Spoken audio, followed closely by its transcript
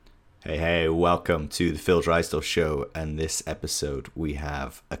Hey, welcome to the Phil Drysdale Show, and this episode we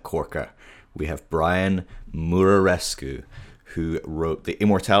have a corker. We have Brian Muraresku, who wrote The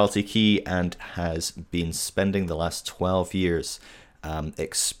Immortality Key and has been spending the last 12 years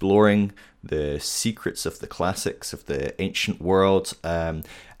exploring the secrets of the classics of the ancient world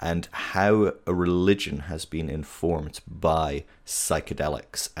and how a religion has been informed by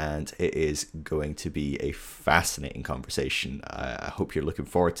psychedelics. And it is going to be a fascinating conversation. I hope you're looking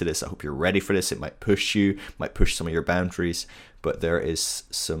forward to this. I hope you're ready for this. It might push you, might push some of your boundaries, but there is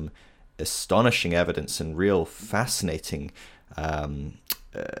some astonishing evidence and real fascinating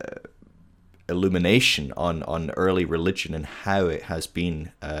illumination on early religion and how it has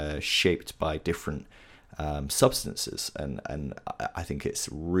been shaped by different substances, and I think it's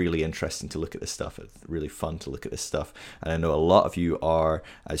really interesting to look at this stuff. It's really fun to look at this stuff, and I know a lot of you are,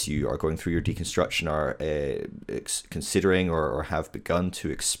 as you are going through your deconstruction, are considering or have begun to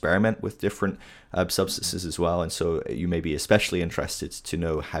experiment with different substances as well, and so you may be especially interested to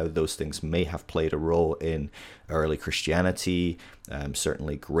know how those things may have played a role in early Christianity,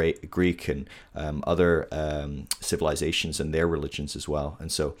 certainly Greek and other civilizations and their religions as well.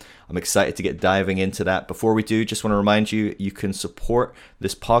 And so I'm excited to get diving into that. Before we do, just want to remind you, you can support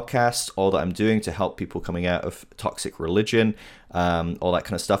this podcast, all that I'm doing to help people coming out of toxic religion, all that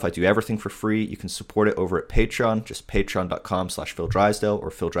kind of stuff. I do everything for free. You can support it over at Patreon, just patreon.com/Phil Drysdale or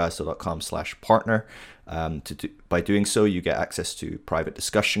phildrysdale.com/partner. By doing so, you get access to private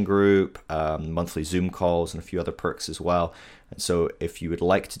discussion group, monthly Zoom calls, and a few other perks as well. And so if you would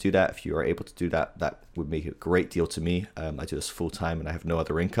like to do that, if you are able to do that, that would make a great deal to me. I do this full time and I have no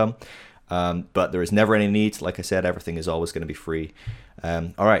other income. But there is never any need. Like I said, everything is always going to be free.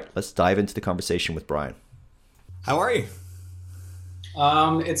 All right, let's dive into the conversation with Brian. How are you?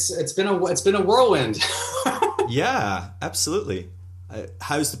 It's been a whirlwind. Yeah, absolutely.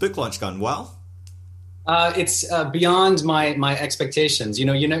 How's the book launch gone? Well? It's beyond my expectations.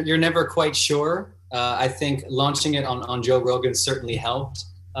 You're never quite sure. I think launching it on Joe Rogan certainly helped.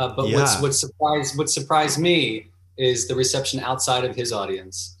 But yeah. What surprised me is the reception outside of his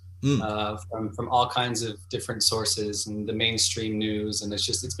audience, from all kinds of different sources and the mainstream news, and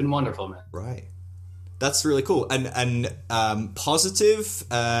it's been wonderful, man. Right. That's really cool and positive.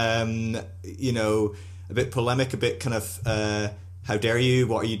 A bit polemic, a bit kind of how dare you?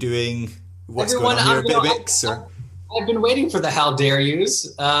 What are you doing? What's going on here? A bit of mix, or? I've been waiting for the how dare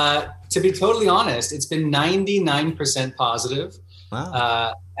yous. To be totally honest, it's been 99% positive.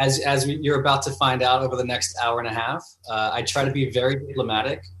 Wow. As you're about to find out over the next hour and a half, I try to be very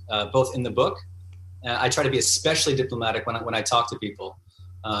diplomatic, both in the book. I try to be especially diplomatic when I talk to people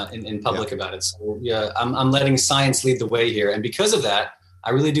in public about it. So yeah, I'm letting science lead the way here, and because of that,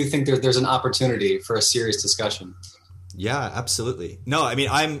 I really do think there's an opportunity for a serious discussion. Yeah, absolutely. No, I mean,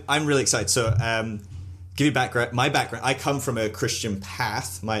 I'm really excited. So, give you background. My background, I come from a Christian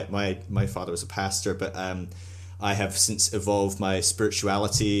path. My father was a pastor, but I have since evolved my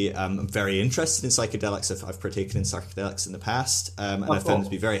spirituality. I'm very interested in psychedelics. I've partaken in psychedelics in the past, and I found them to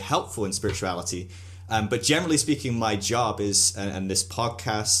be very helpful in spirituality. But generally speaking, my job is, and this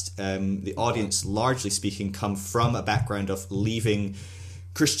podcast, the audience, largely speaking, come from a background of leaving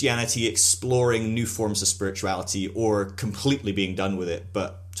Christianity, exploring new forms of spirituality, or completely being done with it,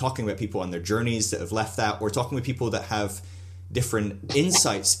 but talking about people on their journeys that have left that, or talking with people that have different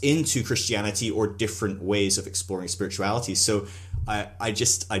insights into Christianity or different ways of exploring spirituality. So I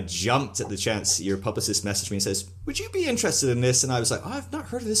jumped at the chance your publicist messaged me and says, would you be interested in this? And I was like, I've not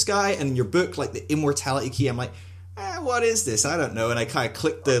heard of this guy. And your book, like The Immortality Key, I'm like, what is this? I don't know. And I kind of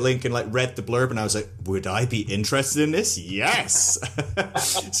clicked the link and read the blurb, and I was like, would I be interested in this? Yes.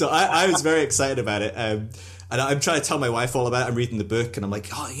 So I was very excited about it. And I'm trying to tell my wife all about it. I'm reading the book and I'm like,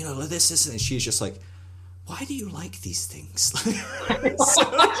 this. And she's just like, why do you like these things?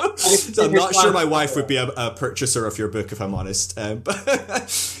 so I'm not sure my wife would be a purchaser of your book, if I'm honest.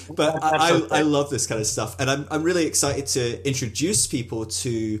 But I love this kind of stuff. And I'm really excited to introduce people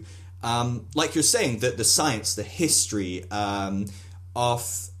to, like you're saying, the science, the history of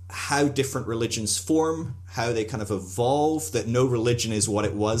how different religions form, how they kind of evolve, that no religion is what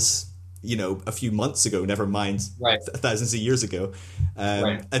it was, a few months ago, never mind thousands of years ago.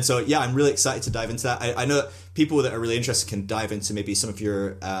 And so, yeah, I'm really excited to dive into that. I know that people that are really interested can dive into maybe some of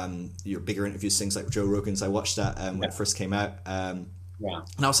your bigger interviews, things like Joe Rogan's. I watched that when it first came out. And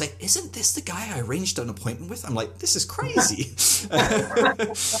I was like, isn't this the guy I arranged an appointment with? I'm like, this is crazy.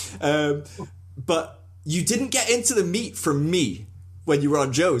 But you didn't get into the meat for me. when you were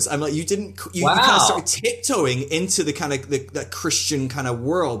on Joe's. I'm like, you kind of started tiptoeing into the kind of the Christian kind of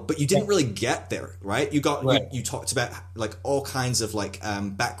world, but you didn't really get there, right? You talked about like all kinds of like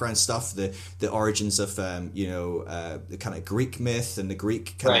background stuff, the origins of the kind of Greek myth and the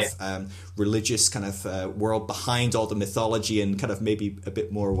Greek kind of religious kind of world behind all the mythology and kind of maybe a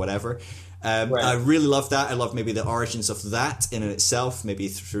bit more whatever. I really love that. I love maybe the origins of that in itself, maybe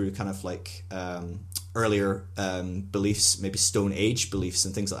through kind of like earlier beliefs, maybe Stone Age beliefs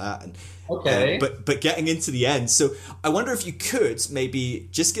and things like that. And but getting into the end, so I wonder if you could maybe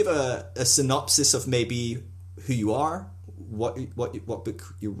just give a synopsis of maybe who you are, what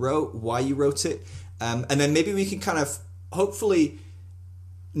book you wrote, why you wrote it, and then maybe we can kind of hopefully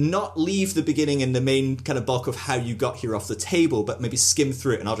not leave the beginning and the main kind of bulk of how you got here off the table, but maybe skim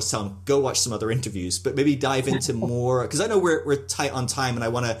through it, and I'll just tell them, go watch some other interviews, but maybe dive into more, because I know we're tight on time and I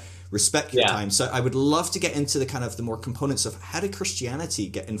want to respect your time. So I would love to get into the kind of the more components of how did Christianity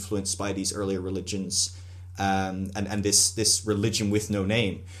get influenced by these earlier religions, and this religion with no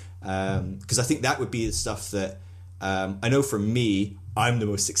name. Because I think that would be the stuff that I know for me, I'm the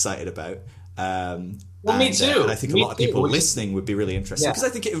most excited about. Me too. And I think a lot of people listening would be really interested, because I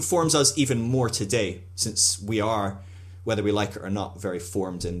think it informs us even more today, since we are, whether we like it or not, very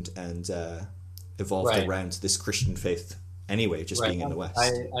formed and evolved around this Christian faith anyway, just being in the West.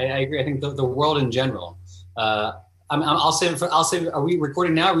 I agree. I think the world in general. I'll say. Are we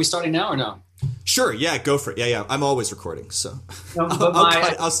recording now? Are we starting now or no? Sure. Yeah. Go for it. Yeah. I'm always recording, so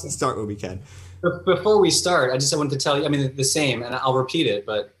I'll start when we can. Before we start, I wanted to tell you. I mean, the same, and I'll repeat it,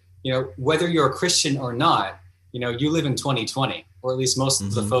 but. Whether you're a Christian or not, you live in 2020, or at least most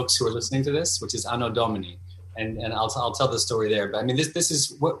of the folks who are listening to this, which is Anno Domini. And I'll tell the story there. But I mean, this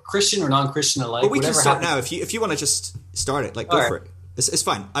is what Christian or non-Christian alike. But we can start now. If you want to just start it, go for it. It's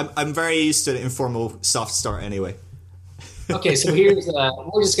fine. I'm very used to the informal soft start anyway. Okay, so here's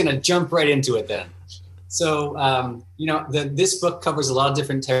we're just going to jump right into it then. So this book covers a lot of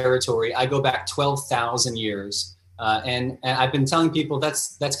different territory. I go back 12,000 years. And I've been telling people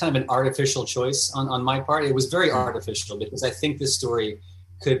that's kind of an artificial choice on my part. It was very artificial, because I think this story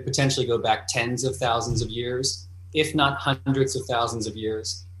could potentially go back tens of thousands of years, if not hundreds of thousands of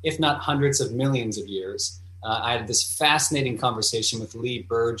years, if not hundreds of millions of years. I had this fascinating conversation with Lee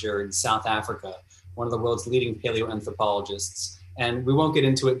Berger in South Africa, one of the world's leading paleoanthropologists. And we won't get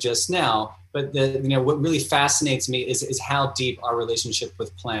into it just now, but what really fascinates me is how deep our relationship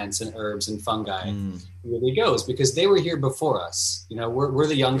with plants and herbs and fungi really goes, because they were here before us. We're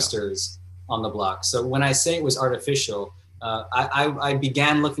the youngsters on the block. So when I say it was artificial, I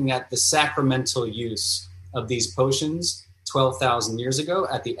began looking at the sacramental use of these potions 12,000 years ago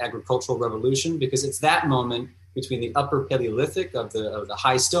at the agricultural revolution, because it's that moment between the upper Paleolithic of the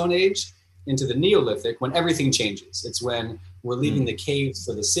High Stone Age into the Neolithic when everything changes. It's when we're leaving the caves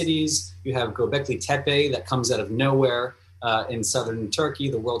for the cities. You have Göbekli Tepe that comes out of nowhere in southern Turkey,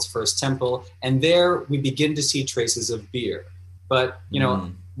 the world's first temple. And there we begin to see traces of beer. But, you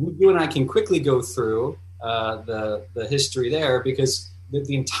and I can quickly go through the history there, because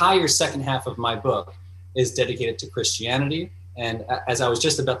the entire second half of my book is dedicated to Christianity. And as I was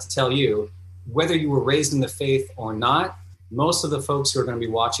just about to tell you, whether you were raised in the faith or not, most of the folks who are going to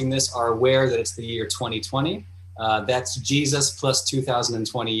be watching this are aware that it's the year 2020. That's Jesus plus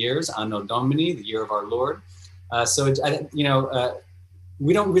 2020 years, Anno Domini, the year of our Lord.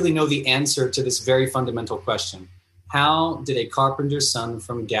 We don't really know the answer to this very fundamental question. How did a carpenter's son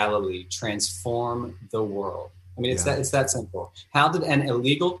from Galilee transform the world? I mean, it's that simple. How did an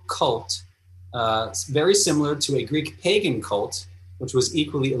illegal cult, very similar to a Greek pagan cult, which was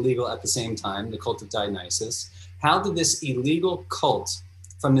equally illegal at the same time, the cult of Dionysus, how did this illegal cult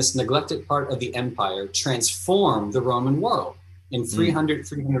from this neglected part of the empire transform the Roman world in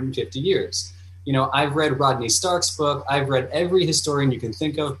 350 years? I've read Rodney Stark's book. I've read every historian you can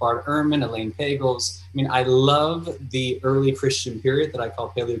think of, Bart Ehrman, Elaine Pagels. I mean, I love the early Christian period that I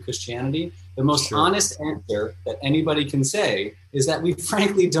call Paleo-Christianity. The most honest answer that anybody can say is that we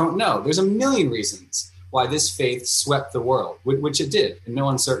frankly don't know. There's a million reasons why this faith swept the world, which it did in no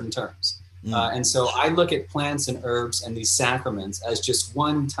uncertain terms. And so I look at plants and herbs and these sacraments as just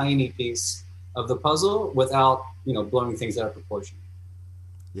one tiny piece of the puzzle without, blowing things out of proportion.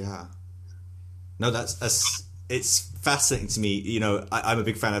 Yeah. No, it's fascinating to me. I'm a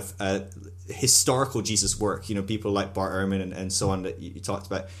big fan of historical Jesus work, people like Bart Ehrman and so on that you talked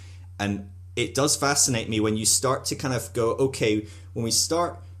about. And it does fascinate me when you start to kind of go, okay, when we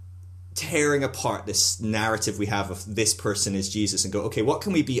start tearing apart this narrative we have of this person is Jesus and go, okay, what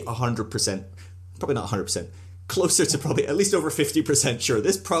can we be 100%, probably not 100%, closer to probably at least over 50% sure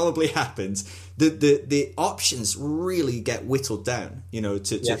this probably happened, the options really get whittled down,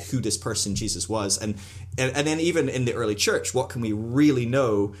 to who this person Jesus was. And then even in the early church, what can we really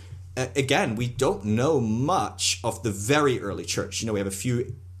know? Again, we don't know much of the very early church. We have a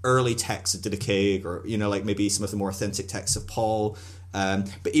few early texts of Didache, or like maybe some of the more authentic texts of Paul.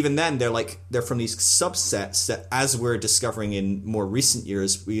 But even then, they're from these subsets that, as we're discovering in more recent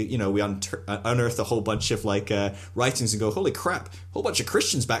years, we unearth a whole bunch of writings and go, holy crap, a whole bunch of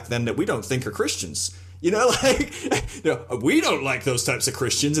Christians back then that we don't think are Christians. We don't like those types of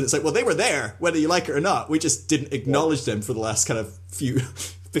Christians, and it's like, well, they were there, whether you like it or not. We just didn't acknowledge them for the last kind of few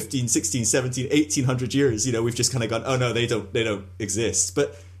 15, 16, 17, 1800 years. We've just kind of gone, oh no, they don't exist.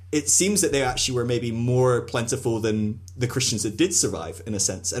 But it seems that they actually were maybe more plentiful than the Christians that did survive, in a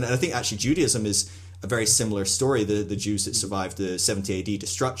sense. And I think actually Judaism is a very similar story. The Jews that survived the 70 AD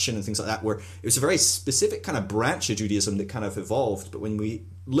destruction and things like that, where it was a very specific kind of branch of Judaism that kind of evolved. But when we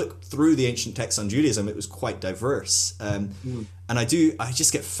look through the ancient texts on Judaism, it was quite diverse. And I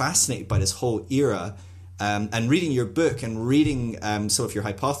just get fascinated by this whole era. And reading your book and reading some of your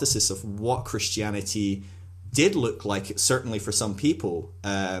hypothesis of what Christianity did look like, certainly for some people,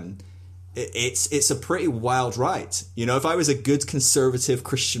 it's a pretty wild ride. If I was a good conservative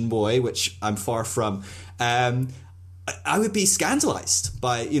Christian boy, which I'm far from, I would be scandalized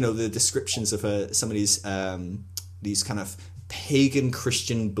by the descriptions of some of these kind of pagan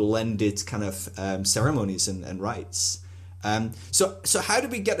Christian blended kind of ceremonies and rites. So how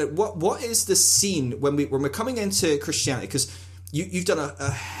did we get it? What is the scene when we're coming into Christianity? Because you've done a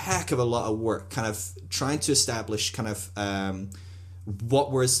heck of a lot of work kind of trying to establish kind of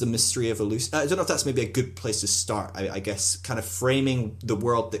what was the mystery of evolution. I don't know if that's maybe a good place to start, I guess, kind of framing the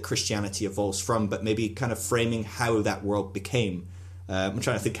world that Christianity evolves from, but maybe kind of framing how that world became. I'm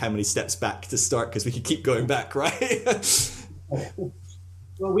trying to think how many steps back to start, because we could keep going back, right?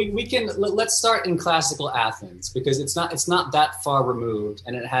 Well, let's start in classical Athens, because it's not that far removed,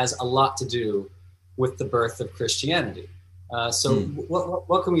 and it has a lot to do with the birth of Christianity.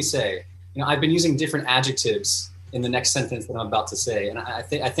 What can we say? I've been using different adjectives in the next sentence that I'm about to say, and I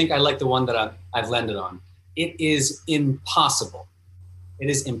think I like the one that I've landed on. It is impossible. It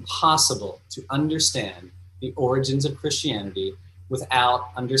is impossible to understand the origins of Christianity without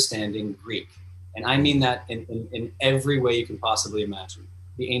understanding Greek, and I mean that in every way you can possibly imagine.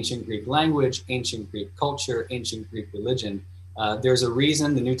 The ancient Greek language, ancient Greek culture, ancient Greek religion. There's a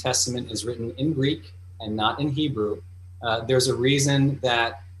reason the New Testament is written in Greek and not in Hebrew. There's a reason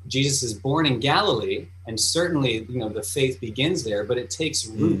that Jesus is born in Galilee, and certainly, the faith begins there, but it takes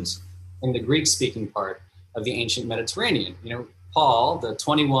root in the Greek-speaking part of the ancient Mediterranean. Paul, the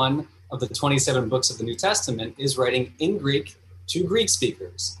 21 of the 27 books of the New Testament, is writing in Greek to Greek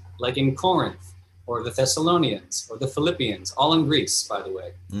speakers, like in Corinth, or the Thessalonians, or the Philippians, all in Greece, by the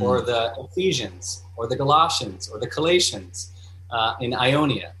way, or the Ephesians, or the Galatians, or the Galatians in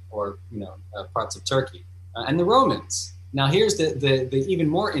Ionia, or parts of Turkey, and the Romans. Now, here's the even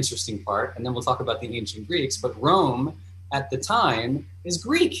more interesting part, and then we'll talk about the ancient Greeks. But Rome at the time is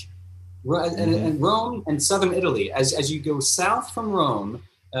Greek, and Rome and southern Italy. As you go south from Rome,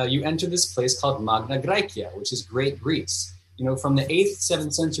 you enter this place called Magna Graecia, which is Great Greece. From the 8th,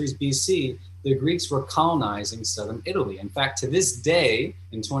 7th centuries BC, the Greeks were colonizing southern Italy. In fact, to this day,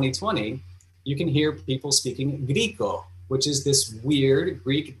 in 2020, you can hear people speaking Greco, which is this weird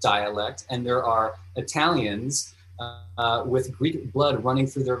Greek dialect, and there are Italians with Greek blood running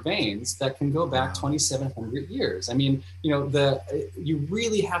through their veins that can go back 2,700 years. I mean, you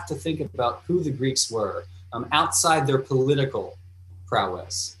really have to think about who the Greeks were outside their political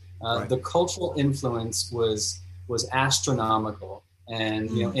prowess. The cultural influence was astronomical. And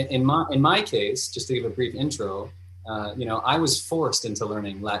in my case, just to give a brief intro, I was forced into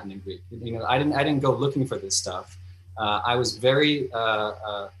learning Latin and Greek. I didn't go looking for this stuff. I was very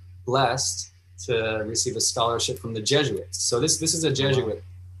blessed to receive a scholarship from the Jesuits. So this is a Jesuit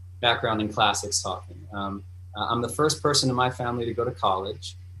background in classics talking. I'm the first person in my family to go to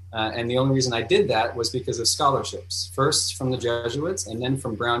college. And the only reason I did that was because of scholarships, first from the Jesuits and then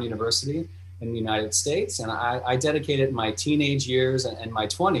from Brown University in the United States. And I dedicated my teenage years and my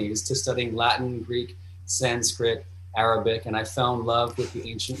 20s to studying Latin, Greek, Sanskrit, Arabic, and I fell in love with the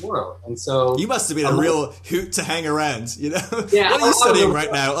ancient world. And so you must have been a real hoot to hang around, Yeah, what are you studying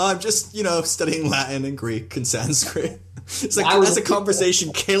right now? Oh, I'm just, studying Latin and Greek and Sanskrit. It's like, that's a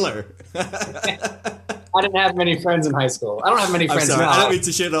conversation killer. I didn't have many friends in high school. I don't have many friends now. I don't mean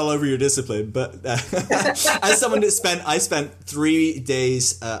to shit all over your discipline, but as someone that I spent 3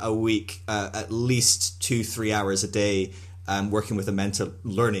 days a week, at least 2-3 hours a day, working with a mentor,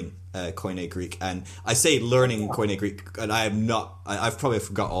 learning Koine Greek, and I say learning Koine Greek, and I've probably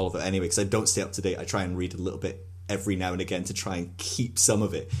forgot all of it anyway because I don't stay up to date. I try and read a little bit every now and again to try and keep some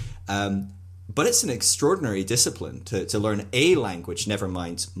of it. But it's an extraordinary discipline to learn a language, never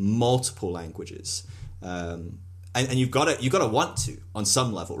mind multiple languages. And you've got to want to on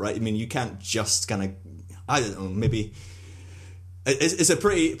some level, right? I mean, you can't just kind of, I don't know, maybe it's a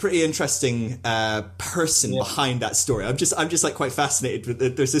pretty interesting person behind that story. I'm just like quite fascinated with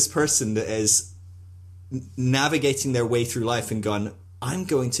it. There's this person that is navigating their way through life and gone, I'm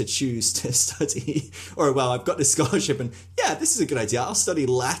going to choose to study, or well, I've got this scholarship and yeah, this is a good idea. I'll study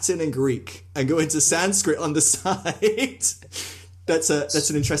Latin and Greek and go into Sanskrit on the side. That's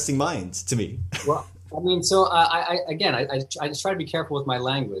an interesting mind to me. Well, I mean, so I just try to be careful with my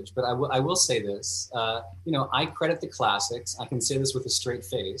language, but I will say this. I credit the classics. I can say this with a straight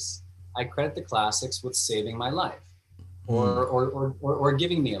face. I credit the classics with saving my life, or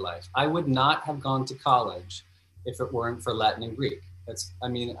giving me a life. I would not have gone to college if it weren't for Latin and Greek.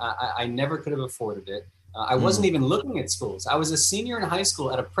 I never could have afforded it. I wasn't even looking at schools. I was a senior in high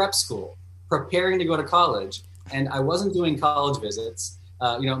school at a prep school, preparing to go to college, and I wasn't doing college visits.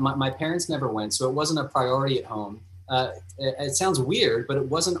 My parents never went, so it wasn't a priority at home. It sounds weird, but it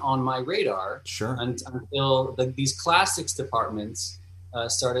wasn't on my radar until these classics departments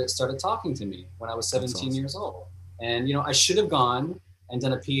started talking to me when I was 17 years old. And, I should have gone and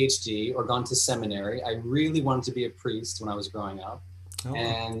done a PhD or gone to seminary. I really wanted to be a priest when I was growing up. Oh.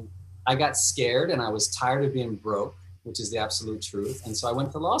 And I got scared and I was tired of being broke, which is the absolute truth. And so I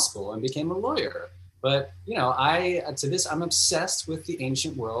went to law school and became a lawyer. But, I'm obsessed with the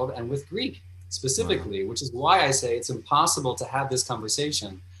ancient world and with Greek specifically, which is why I say it's impossible to have this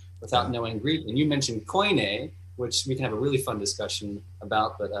conversation without knowing Greek. And you mentioned Koine, which we can have a really fun discussion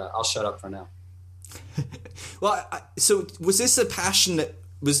about, but I'll shut up for now. Well, so was this a passion that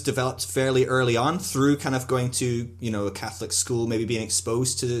was developed fairly early on through kind of going to, a Catholic school, maybe being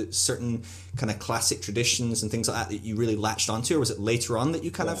exposed to certain kind of classic traditions and things like that you really latched onto? Or was it later on that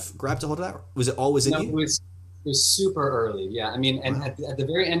you kind of grabbed a hold of that? Was it always in you? It was super early. Yeah. I mean, and at the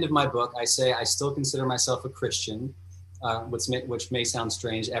very end of my book, I say I still consider myself a Christian, which may sound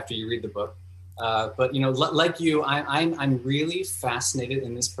strange after you read the book. But like you, I'm really fascinated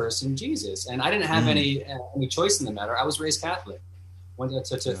in this person, Jesus. And I didn't have any choice in the matter. I was raised Catholic. Went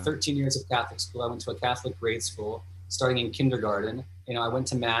to 13 years of Catholic school. I went to a Catholic grade school, starting in kindergarten. I went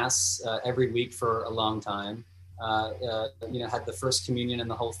to Mass every week for a long time. Had the first communion and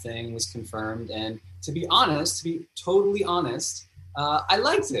the whole thing, was confirmed. And to be totally honest, I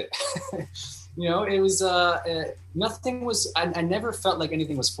liked it. It was nothing was. I never felt like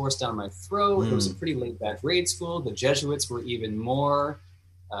anything was forced down my throat. It was a pretty laid back grade school. The Jesuits were even more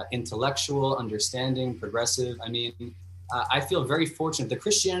intellectual, understanding, progressive. I mean, I feel very fortunate. The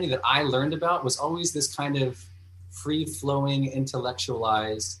Christianity that I learned about was always this kind of free-flowing,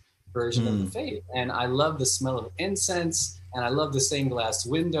 intellectualized version of the faith. And I love the smell of incense, and I love the stained glass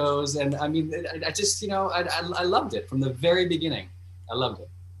windows. And I mean, I just, I loved it from the very beginning. I loved it.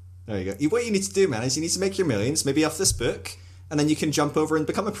 There you go. What you need to do, man, is you need to make your millions, maybe off this book, and then you can jump over and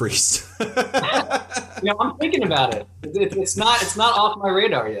become a priest. I'm thinking about it. It's not off my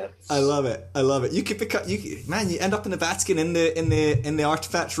radar yet. I love it. You could become, you end up in the Vatican in the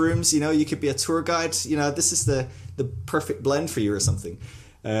artifact rooms. You could be a tour guide. This is the perfect blend for you or something.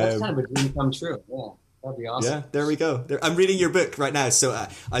 That's kind of a dream come true. Yeah. That'd be awesome. Yeah, there we go. I'm reading your book right now. So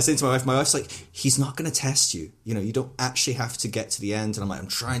I say to my wife's like, he's not going to test you. You don't actually have to get to the end. And I'm like, I'm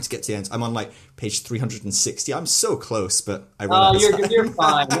trying to get to the end. I'm on like page 360. I'm so close, but I realize you're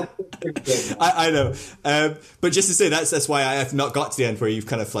fine. I know. But just to say, that's why I have not got to the end where you've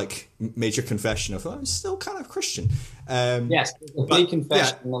kind of like made your confession of, I'm still kind of Christian. Yes, a big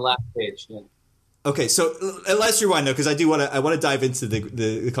confession in the last page. Yeah. Okay, so let's rewind now because I want to dive into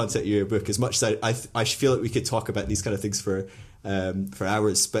the content of your book as much as I feel like we could talk about these kind of things for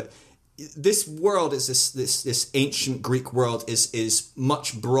hours. But this world is this ancient Greek world is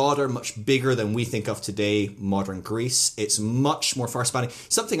much broader, much bigger than we think of today. Modern Greece, it's much more far spanning.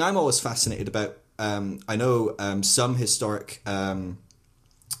 Something I'm always fascinated about. I know some historians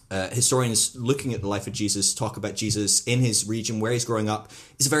looking at the life of Jesus talk about Jesus in his region where he's growing up.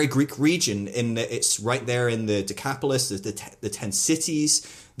 It's a very Greek region in that it's right there in the Decapolis, the 10 cities.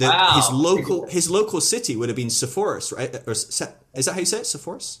 His local city would have been Sepphoris, right? Or is that how you say it?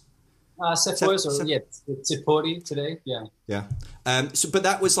 Sepphoris? Sepphoris, Tsipori today. Yeah. Yeah. But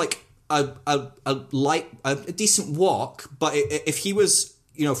that was like a decent walk. But if he was,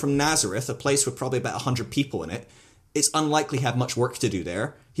 from Nazareth, a place with probably about 100 people in it, it's unlikely he had much work to do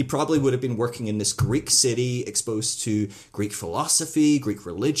there. He probably would have been working in this Greek city, exposed to Greek philosophy, Greek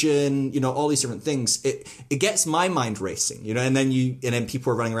religion, all these different things. It gets my mind racing, and then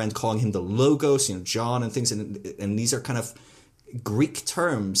people are running around calling him the Logos, John and things, and these are kind of Greek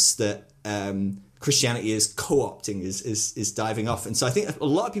terms that Christianity is co-opting, is diving off. And so I think a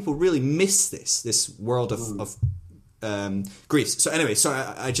lot of people really miss this world of Greece. So anyway,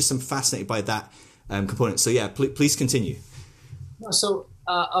 I just am fascinated by that component. So yeah, please continue. So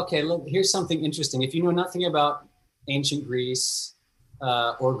okay, look, here's something interesting. If you know nothing about ancient Greece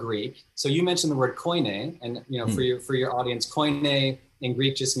or Greek, so you mentioned the word koine, and for your audience, koine in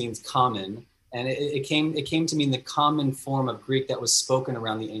Greek just means common, and it came to mean the common form of Greek that was spoken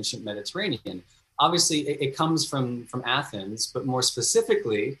around the ancient Mediterranean. Obviously, it comes from Athens, but more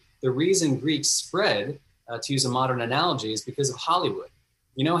specifically, the reason Greek spread, to use a modern analogy, is because of Hollywood.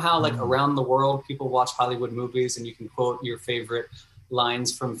 You know how around the world people watch Hollywood movies and you can quote your favorite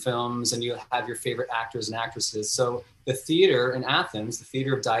lines from films and you have your favorite actors and actresses. So the theater in Athens, the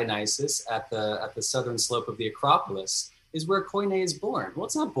theater of Dionysus at the southern slope of the Acropolis, is where koine is born. Well,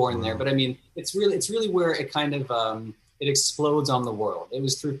 it's not born there, but I mean, it's really where it kind of it explodes on the world. It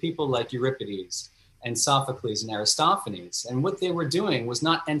was through people like Euripides and Sophocles and Aristophanes, and what they were doing was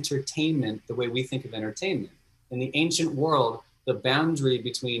not entertainment the way we think of entertainment. In the ancient world, the boundary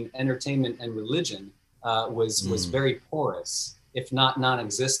between entertainment and religion was very porous, if not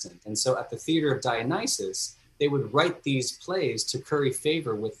non-existent. And so at the theater of Dionysus, they would write these plays to curry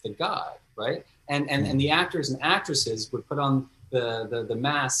favor with the god, right? And the actors and actresses would put on the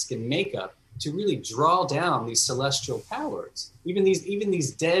mask and makeup to really draw down these celestial powers, even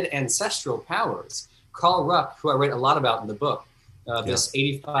these dead ancestral powers. Carl Ruck, who I write a lot about in the book, this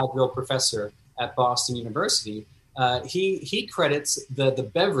 85-year-old professor at Boston University, he credits the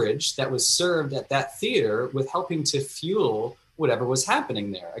beverage that was served at that theater with helping to fuel whatever was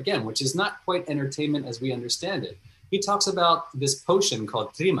happening there, again, which is not quite entertainment as we understand it. He talks about this potion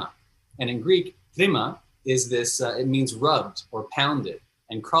called trima, and in Greek, trima is this, it means rubbed or pounded.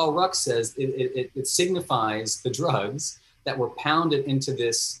 And Carl Ruck says it signifies the drugs that were pounded into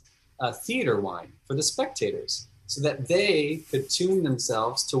this theater wine for the spectators, so that they could tune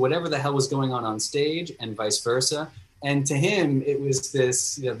themselves to whatever the hell was going on stage, and vice versa. And to him, it was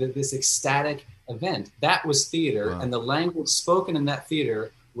this, this ecstatic event. That was theater, and the language spoken in that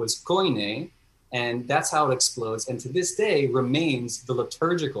theater was koine, and that's how it explodes. And to this day remains the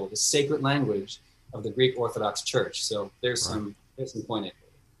liturgical, the sacred language of the Greek Orthodox Church. So there's some koine.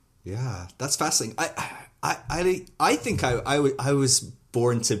 Yeah, that's fascinating. I think I was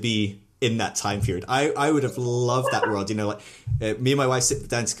born to be in that time period. I would have loved that world, me and my wife sit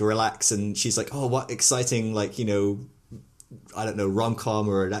down to relax and she's like, oh, what exciting, I don't know, rom-com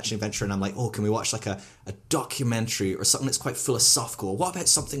or an action adventure, and I'm like, oh, can we watch like a documentary or something that's quite philosophical? What about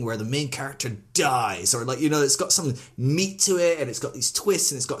something where the main character dies, or it's got some meat to it and it's got these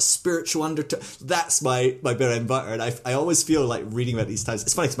twists and it's got spiritual undertone? That's my bread and butter, and I always feel like reading about these times.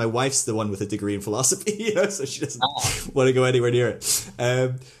 It's funny because my wife's the one with a degree in philosophy, so she doesn't want to go anywhere near it.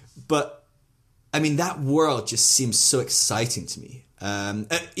 But I mean, that world just seems so exciting to me.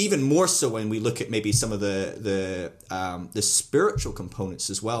 Even more so when we look at maybe some of the spiritual components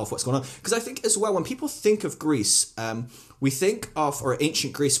as well of what's going on. Because I think as well, when people think of Greece, we think of, or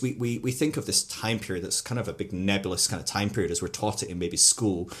ancient Greece, we think of this time period that's kind of a big nebulous kind of time period as we're taught it in maybe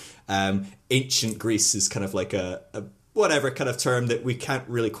school. Ancient Greece is kind of like a whatever kind of term that we can't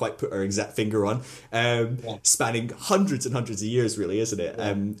really quite put our exact finger on, spanning hundreds and hundreds of years, really, isn't it?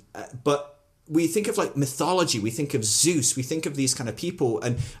 Yeah. But we think of mythology, we think of Zeus, we think of these kind of people.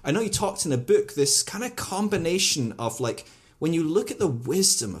 And I know you talked in a book, this kind of combination of when you look at the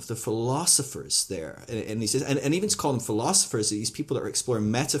wisdom of the philosophers there, and even to call them philosophers, these people that are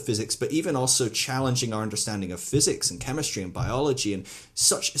exploring metaphysics, but even also challenging our understanding of physics and chemistry and biology, and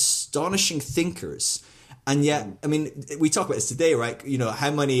such astonishing thinkers. And yet, I mean, we talk about this today, right?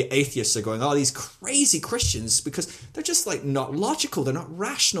 How many atheists are going, oh, these crazy Christians, because they're just not logical. They're not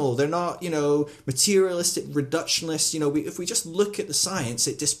rational. They're not, materialistic, reductionist. If we just look at the science,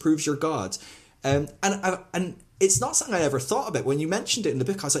 it disproves your God. And it's not something I ever thought about. When you mentioned it in the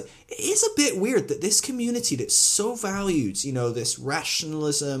book, I was like, it is a bit weird that this community that so valued, this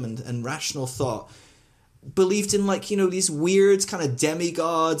rationalism and rational thought, believed in these weird kind of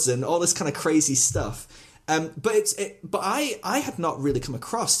demigods and all this kind of crazy stuff. But I had not really come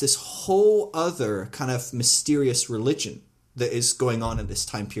across this whole other kind of mysterious religion that is going on in this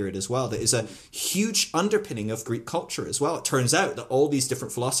time period as well. That is a huge underpinning of Greek culture as well. It turns out that all these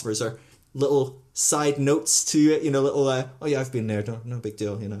different philosophers are little side notes to it, little, oh yeah, I've been there, no big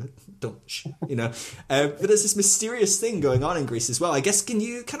deal, but there's this mysterious thing going on in Greece as well. I guess, can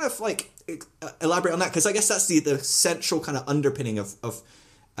you kind of like elaborate on that? Because I guess that's the central kind of underpinning of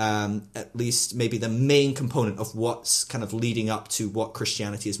at least maybe the main component of what's kind of leading up to what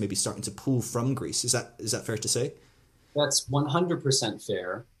Christianity is maybe starting to pull from Greece. Is that fair to say? That's 100%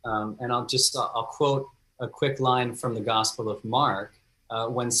 fair. And I'll quote a quick line from the Gospel of Mark.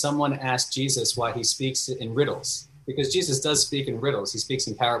 When someone asked Jesus why he speaks in riddles, because Jesus does speak in riddles. He speaks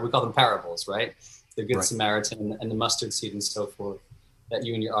in we call them parables, right? The Good Samaritan and the mustard seed and so forth, that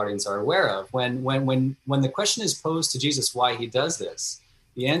you and your audience are aware of. When the question is posed to Jesus why he does this,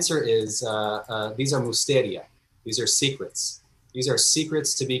 the answer is these are mysteria. These are secrets. These are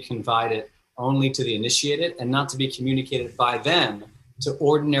secrets to be confided only to the initiated and not to be communicated by them to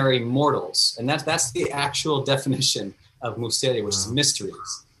ordinary mortals. And that's the actual definition of mysteria, which is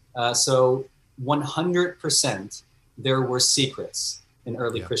mysteries. So 100% there were secrets in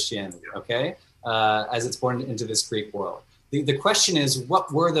early Christianity, okay? As it's born into this Greek world. The question is,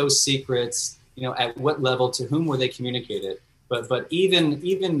 what were those secrets? At what level, to whom were they communicated? But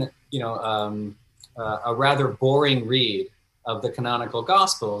even a rather boring read of the canonical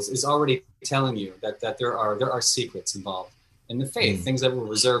Gospels is already telling you that there are secrets involved in the faith, things that were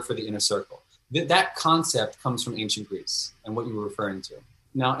reserved for the inner circle. That concept comes from ancient Greece and what you were referring to.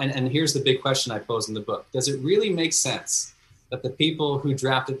 Now, and here's the big question I pose in the book. Does it really make sense that the people who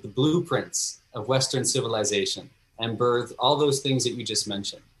drafted the blueprints of Western civilization and birthed all those things that you just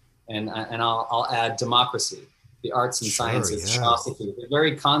mentioned, and I'll add democracy, the arts and sciences, philosophy, the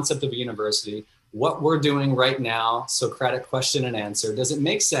very concept of a university, what we're doing right now, Socratic question and answer, does it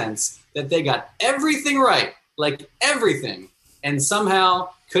make sense that they got everything right, like everything, and somehow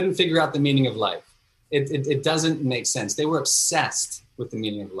couldn't figure out the meaning of life? It doesn't make sense. They were obsessed with the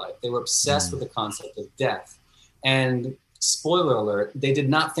meaning of life. They were obsessed with the concept of death. And spoiler alert, they did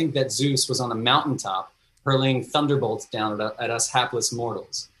not think that Zeus was on a mountaintop hurling thunderbolts down at us hapless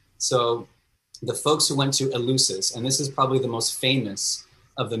mortals. So the folks who went to Eleusis, and this is probably the most famous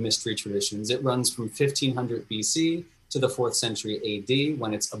of the mystery traditions, it runs from 1500 BC to the 4th century AD,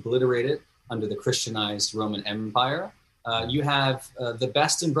 when it's obliterated under the Christianized Roman Empire. You have the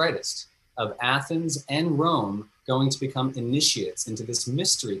best and brightest of Athens and Rome going to become initiates into this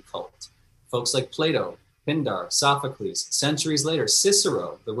mystery cult. Folks like Plato, Pindar, Sophocles. Centuries later,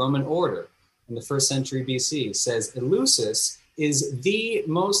 Cicero, the Roman orator in the 1st century BC, says Eleusis is the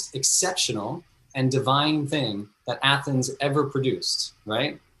most exceptional and divine thing that Athens ever produced,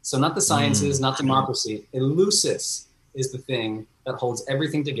 right? So not the sciences, not democracy. Eleusis is the thing that holds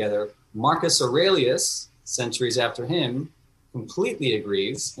everything together. Marcus Aurelius, centuries after him, completely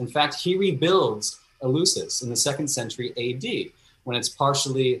agrees. In fact, he rebuilds Eleusis in the 2nd century AD, when it's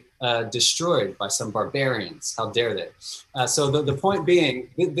partially destroyed by some barbarians. How dare they? So the point being,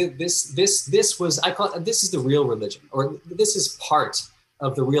 this was, I call it, this is the real religion, or this is part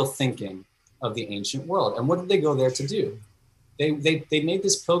of the real thinking of the ancient world. And what did they go there to do? They made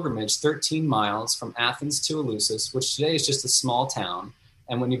this pilgrimage 13 miles from Athens to Eleusis, which today is just a small town.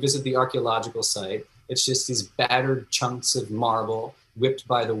 And when you visit the archaeological site, it's just these battered chunks of marble whipped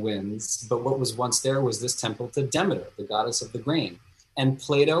by the winds. But what was once there was this temple to Demeter, the goddess of the grain. And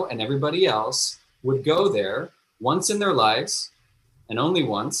Plato and everybody else would go there once in their lives, and only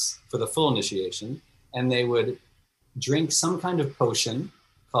once for the full initiation, and they would drink some kind of potion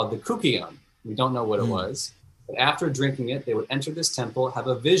called the Kukion. We don't know what it was. But after drinking it, they would enter this temple, have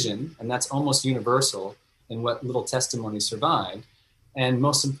a vision, and that's almost universal in what little testimony survived. And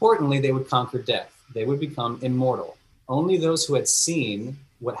most importantly, they would conquer death. They would become immortal. Only those who had seen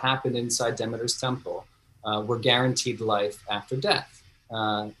what happened inside Demeter's temple were guaranteed life after death.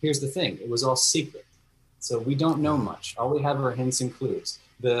 Here's the thing, it was all secret. So we don't know much. All we have are hints and clues.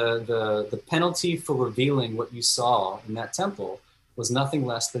 The penalty for revealing what you saw in that temple was nothing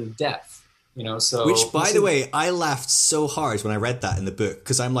less than death. So which, by the way, I laughed so hard when I read that in the book,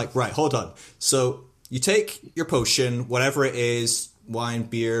 because I'm like, right, hold on. So you take your potion, whatever it is, wine,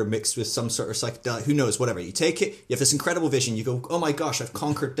 beer, mixed with some sort of psychedelic, who knows, whatever. You take it, you have this incredible vision. You go, oh my gosh, I've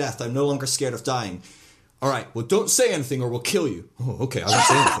conquered death. I'm no longer scared of dying. All right, well, don't say anything or we'll kill you. Oh, okay, I won't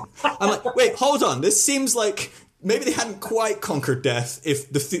say anything. I'm like, wait, hold on. This seems like maybe they hadn't quite conquered death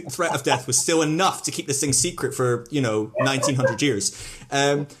if the threat of death was still enough to keep this thing secret for, 1900 years.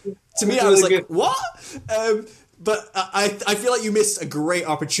 To me, I was like, what? But I feel like you missed a great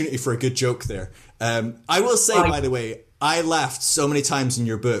opportunity for a good joke there. I will say, by the way, I laughed so many times in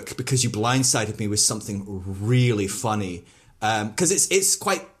your book because you blindsided me with something really funny. Because it's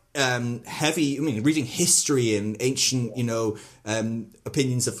quite heavy. I mean, reading history and ancient,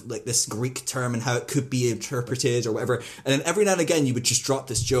 opinions of like this Greek term and how it could be interpreted or whatever. And then every now and again, you would just drop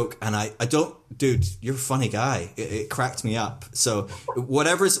this joke, and I don't, dude, you're a funny guy. It cracked me up. So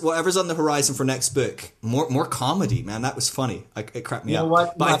whatever's on the horizon for next book, more comedy, man. That was funny. It cracked me up.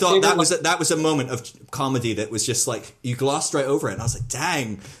 What? But I thought that was a moment of comedy that was just like you glossed right over it, and I was like,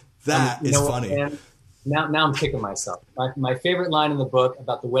 dang, that is funny. Man? Now I'm kicking myself. My favorite line in the book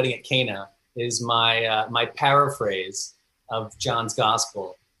about the wedding at Cana is my paraphrase of John's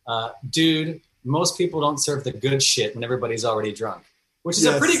gospel. Dude, most people don't serve the good shit when everybody's already drunk, which is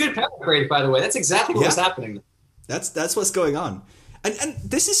a pretty good paraphrase, by the way. That's exactly what's happening. That's what's going on. And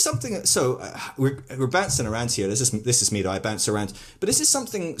this is something. So we're bouncing around here. This is me though. I bounce around, but this is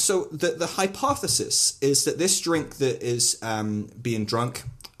something. So the hypothesis is that this drink that is being drunk.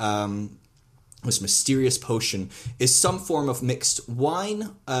 This mysterious potion is some form of mixed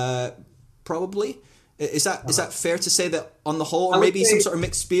wine, probably. Is that fair to say that on the whole, or maybe some sort of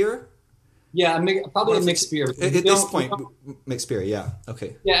mixed beer? Yeah, probably a mixed beer. At this point, mixed beer, yeah,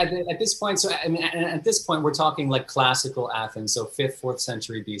 okay. Yeah, at this point, so I mean, at this point, we're talking like classical Athens, so 5th, 4th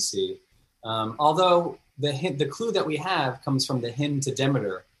century BC. Although the clue that we have comes from the hymn to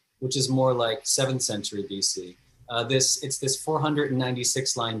Demeter, which is more like 7th century BC. It's this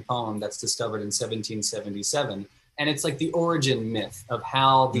 496 line poem that's discovered in 1777. And it's like the origin myth of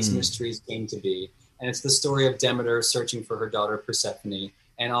how these mysteries came to be. And it's the story of Demeter searching for her daughter Persephone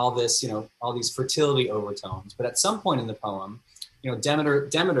and all this, all these fertility overtones. But at some point in the poem,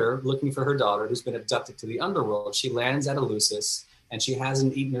 Demeter looking for her daughter who's been abducted to the underworld, she lands at Eleusis and she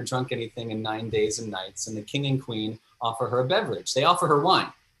hasn't eaten or drunk anything in 9 days and nights. And the king and queen offer her a beverage. They offer her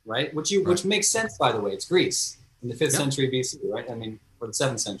wine, right? Which makes sense, by the way. It's Greece. In the 5th century BC, right? I mean, or the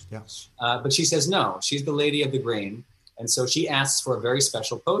 7th century. Yeah. But she says no. She's the lady of the grain. And so she asks for a very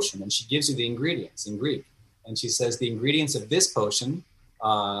special potion, and she gives you the ingredients in Greek. And she says the ingredients of this potion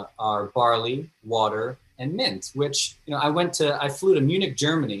are barley, water, and mint, which, I flew to Munich,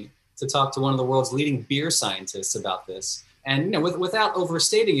 Germany to talk to one of the world's leading beer scientists about this. And, without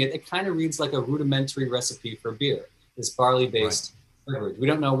overstating it, it kind of reads like a rudimentary recipe for beer, this barley-based beverage. We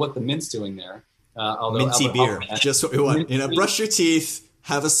don't know what the mint's doing there. Minty beer, just what we want. Brush your teeth,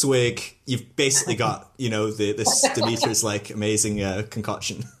 have a swig. You've basically got, this Demeter's like amazing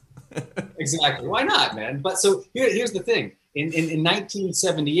concoction. Exactly. Why not, man? But so here's the thing. In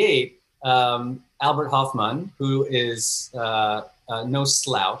 1978, Albert Hoffman, who is no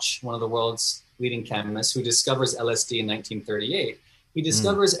slouch, one of the world's leading chemists, who discovers LSD in 1938, he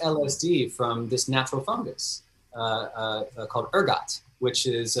discovers LSD from this natural fungus called ergot,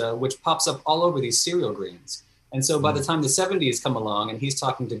 which pops up all over these cereal grains. And so by the time the 70s come along and he's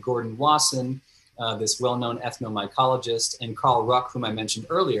talking to Gordon Wasson, this well-known ethnomycologist, and Carl Ruck, whom I mentioned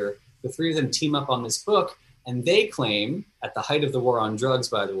earlier, the three of them team up on this book, and they claim, at the height of the war on drugs,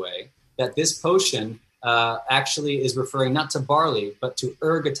 by the way, that this potion actually is referring not to barley, but to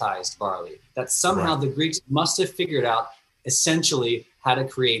ergotized barley, that somehow the Greeks must have figured out essentially how to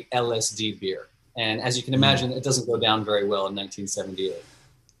create LSD beer. And as you can imagine, it doesn't go down very well in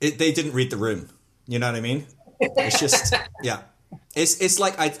 1978. They didn't read the room. You know what I mean? It's just, yeah. It's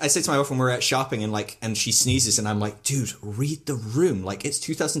like I say to my wife when we're out shopping and she sneezes and I'm like, dude, read the room. Like, it's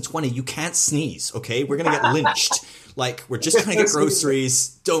 2020. You can't sneeze, okay? We're going to get lynched. Like, we're just trying to get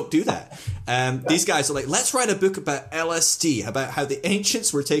groceries. Don't do that. These guys are like, let's write a book about LSD, about how the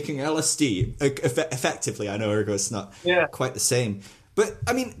ancients were taking LSD effectively. I know, ergo, it's not quite the same. But,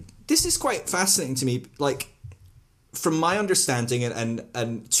 I mean, this is quite fascinating to me. Like, from my understanding,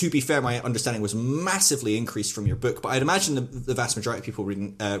 and to be fair, my understanding was massively increased from your book, but I'd imagine the vast majority of people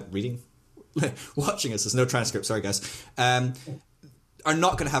watching us, there's no transcript, sorry guys, are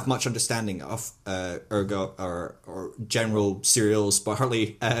not going to have much understanding of ergot or general cereals,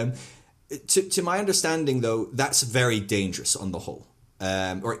 barley. To my understanding, though, that's very dangerous on the whole,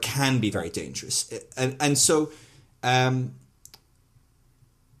 or it can be very dangerous. And so...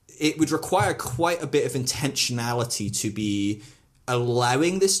 it would require quite a bit of intentionality to be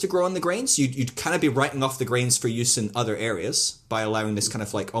allowing this to grow on the grains. You'd kind of be writing off the grains for use in other areas by allowing this kind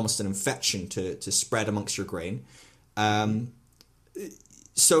of like almost an infection to spread amongst your grain.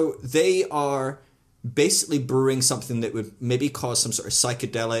 So they are basically brewing something that would maybe cause some sort of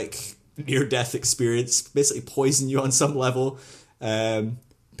psychedelic near-death experience, basically poison you on some level,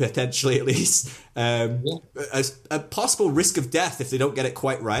 potentially at least. A possible risk of death if they don't get it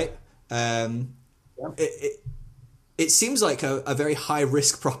quite right. It seems like a very high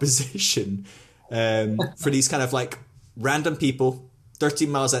risk proposition for these kind of like random people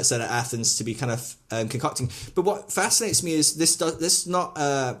 13 miles outside of Athens to be kind of concocting. But what fascinates me is this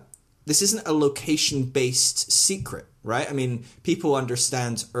isn't a location-based secret, right? I mean, people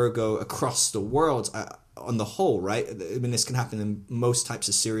understand ergo across the world on the whole, right? I mean, this can happen in most types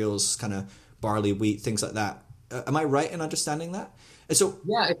of cereals, kind of barley, wheat, things like that. Am I right in understanding that? And so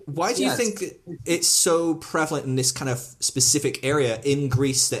why do you think it's so prevalent in this kind of specific area in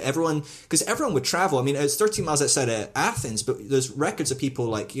Greece that because everyone would travel. I mean, it's 13 miles outside of Athens, but there's records of people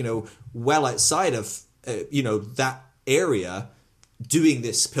like, well outside of, that area doing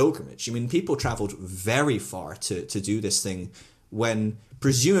this pilgrimage. I mean, people traveled very far to do this thing when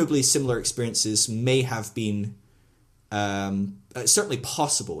presumably similar experiences may have been certainly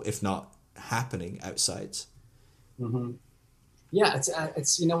possible, if not happening outside. Mm-hmm. Yeah,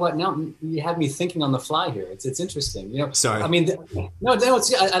 it's you know what? Now you have me thinking on the fly here. It's interesting. Sorry. I mean,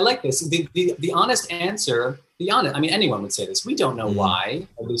 I like this. The honest answer. I mean, anyone would say this. We don't know why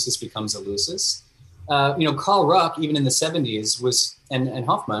Eleusis becomes Eleusis. Carl Ruck, even in the 70s, and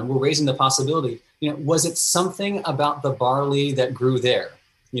Hoffman were raising the possibility. Was it something about the barley that grew there?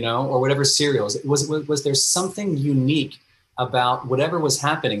 Or whatever cereals. Was there something unique about whatever was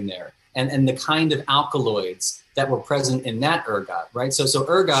happening there, and the kind of alkaloids that were present in that ergot, right? So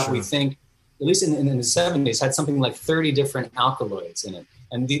ergot, sure, we think, at least in the 70s, had something like 30 different alkaloids in it,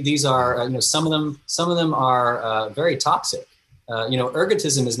 and these are, some of them are very toxic.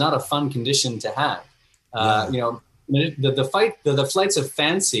 Ergotism is not a fun condition to have. The flights of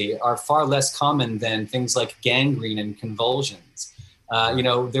fancy are far less common than things like gangrene and convulsions.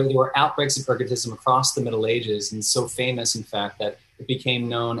 There were outbreaks of ergotism across the Middle Ages, and so famous, in fact, that it became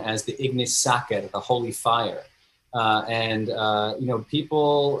known as the Ignis Sacer, the holy fire.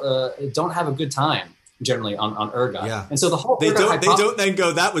 People don't have a good time generally on ergot. Yeah. And so the whole they don't then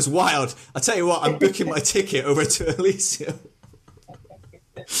go, that was wild. I'll tell you what, I'm booking my ticket over to Elysium.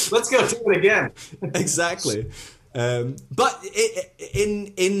 Let's go do it again. Exactly. But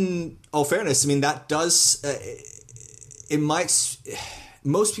in all fairness, I mean, that does,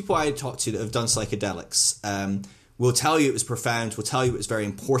 most people I talk to that have done psychedelics will tell you it was profound, will tell you it was very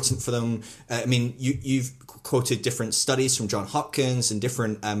important for them. I mean, you've quoted different studies from Johns Hopkins and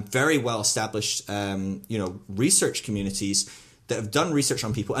different very well-established, research communities that have done research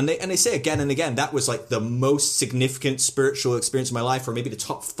on people. And they say again and again, that was like the most significant spiritual experience of my life, or maybe the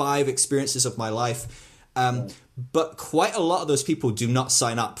top 5 experiences of my life. But quite a lot of those people do not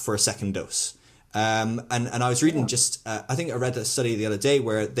sign up for a second dose. And I was reading I think I read a study the other day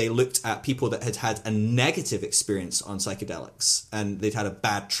where they looked at people that had had a negative experience on psychedelics, and they'd had a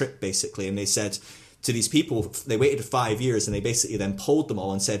bad trip basically. And they said to these people, they waited 5 years and they basically then polled them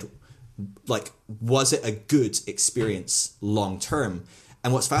all and said, like, was it a good experience long term?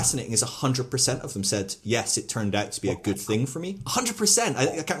 And what's fascinating is 100% of them said, yes, it turned out to be a good thing for me. 100%.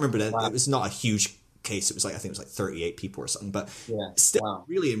 I can't remember that. Wow. It was not a huge case. It was like, I think it was like 38 people or something, but still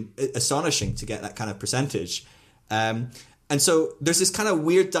really astonishing to get that kind of percentage. And so there's this kind of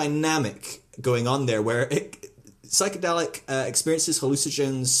weird dynamic going on there where psychedelic experiences,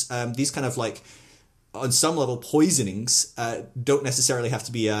 hallucinogens, these kind of like, on some level, poisonings don't necessarily have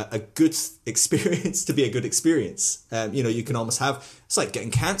to be a good experience to be a good experience. You can almost have, it's like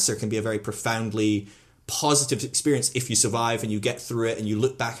getting cancer can be a very profoundly positive experience if you survive and you get through it and you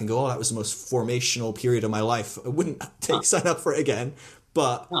look back and go, oh, that was the most formational period of my life. I wouldn't sign up for it again.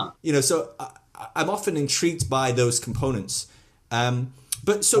 But, so I'm often intrigued by those components.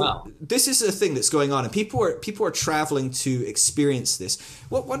 This is a thing that's going on, and people are traveling to experience this.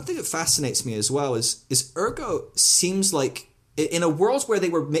 One thing that fascinates me as well is ergo seems like, in a world where they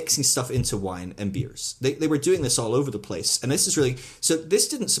were mixing stuff into wine and beers, they were doing this all over the place. And this is really, so this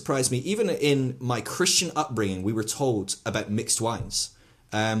didn't surprise me. Even in my Christian upbringing, we were told about mixed wines.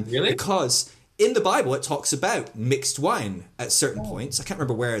 Really? Because in the Bible, it talks about mixed wine at certain points. I can't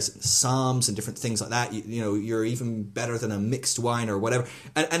remember where, is it in the Psalms and different things like that. You're even better than a mixed wine or whatever.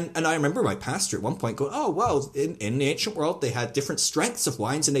 And I remember my pastor at one point going, oh, well, in the ancient world, they had different strengths of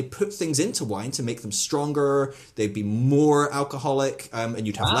wines and they put things into wine to make them stronger. They'd be more alcoholic and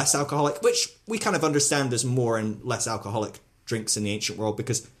you'd have less alcoholic, which we kind of understand there's more and less alcoholic drinks in the ancient world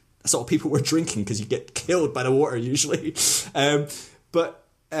because that's all people were drinking because you get killed by the water usually.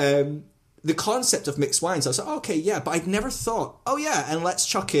 The concept of mixed wines, I was like, okay, yeah, but I'd never thought, oh yeah, and let's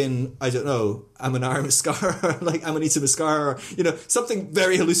chuck in, I don't know, Amanara Muscara, like Amanita Muscara, or, something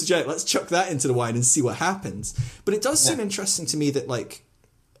very hallucinogenic. Let's chuck that into the wine and see what happens. But it does seem interesting to me that, like,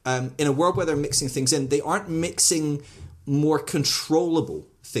 in a world where they're mixing things in, they aren't mixing more controllable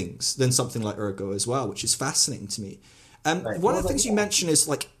things than something like ergo as well, which is fascinating to me. One of the things you mentioned is,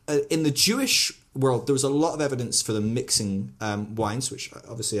 like, in the Jewish world, there was a lot of evidence for them mixing wines, which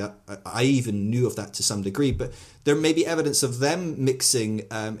obviously I even knew of that to some degree, but there may be evidence of them mixing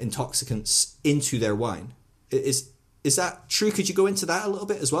intoxicants into their wine. Is that true? Could you go into that a little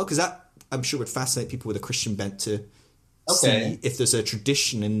bit as well? Because that, I'm sure, would fascinate people with a Christian bent to see if there's a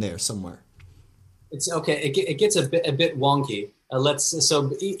tradition in there somewhere. It's okay. It gets a bit wonky.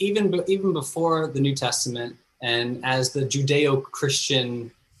 Even before the New Testament, and as the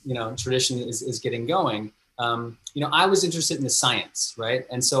Judeo-Christian tradition is getting going, I was interested in the science, right?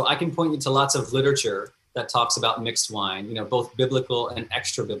 And so I can point you to lots of literature that talks about mixed wine, both biblical and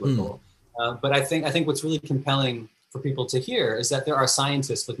extra biblical. But I think what's really compelling for people to hear is that there are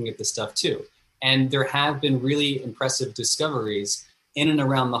scientists looking at this stuff too, and there have been really impressive discoveries in and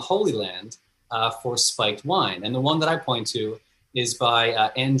around the Holy Land for spiked wine. And the one that I point to is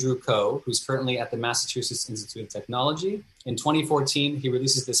by Andrew Ko, who's currently at the Massachusetts Institute of Technology. In 2014, he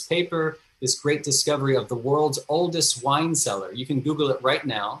releases this paper, this great discovery of the world's oldest wine cellar. You can Google it right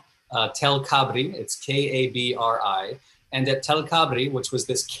now, Tel Kabri, it's Kabri. And at Tel Kabri, which was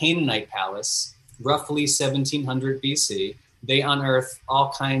this Canaanite palace, roughly 1700 BC, they unearth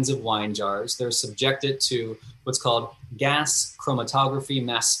all kinds of wine jars. They're subjected to what's called gas chromatography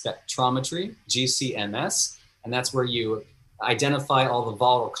mass spectrometry, GCMS, and that's where you identify all the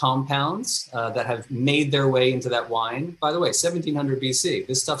volatile compounds that have made their way into that wine. By the way, 1700 BC,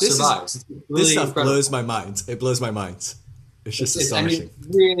 this stuff survives. This stuff blows my mind. It blows my mind. It's just astonishing.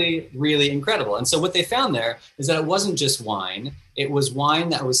 Really, really incredible. And so what they found there is that it wasn't just wine. It was wine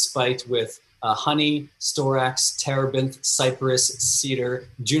that was spiked with honey, storax, terebinth, cypress, cedar,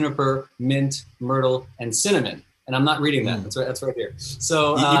 juniper, mint, myrtle, and cinnamon. And I'm not reading that. That's right here.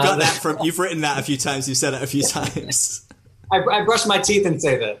 So you got that from. You've written that a few times. You've said it a few times. I brush my teeth and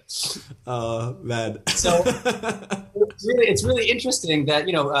say that. Oh man! So it's really interesting that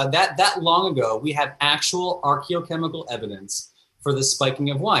that long ago we have actual archaeochemical evidence for the spiking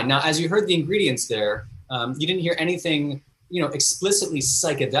of wine. Now, as you heard the ingredients there, you didn't hear anything explicitly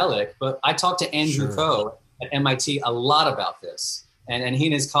psychedelic, but I talked to Andrew Ko at MIT a lot about this, and he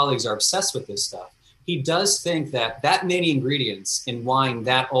and his colleagues are obsessed with this stuff. He does think that many ingredients in wine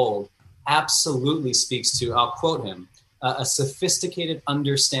that old absolutely speaks to, I'll quote him, a sophisticated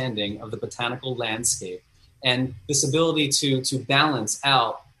understanding of the botanical landscape and this ability to balance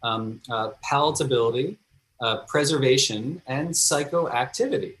out palatability, preservation, and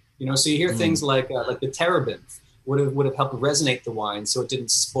psychoactivity. So you hear things like the terebinth would have helped resonate the wine so it didn't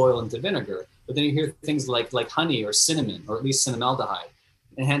spoil into vinegar. But then you hear things like honey or cinnamon, or at least cinnamaldehyde,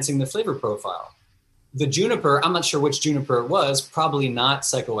 enhancing the flavor profile. The juniper, I'm not sure which juniper it was, probably not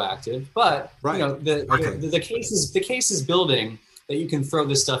psychoactive, but the case is building that you can throw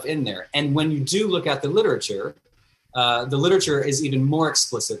this stuff in there. And when you do look at the literature is even more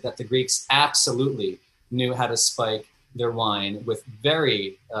explicit that the Greeks absolutely knew how to spike their wine with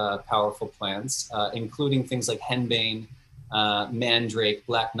very powerful plants, including things like henbane, mandrake,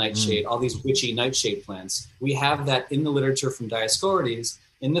 black nightshade, all these witchy nightshade plants. We have that in the literature from Dioscorides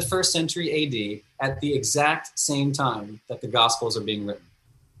in the 1st century AD at the exact same time that the Gospels are being written.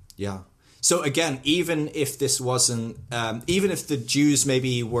 Yeah. So again, even if this wasn't, even if the Jews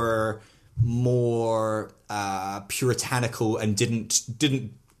maybe were more puritanical and didn't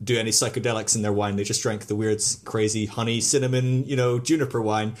do any psychedelics in their wine, they just drank the weird, crazy honey, cinnamon, juniper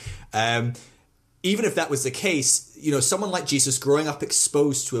wine. Even if that was the case, someone like Jesus growing up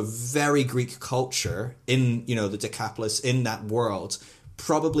exposed to a very Greek culture in, the Decapolis, in that world,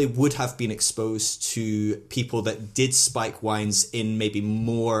 probably would have been exposed to people that did spike wines in maybe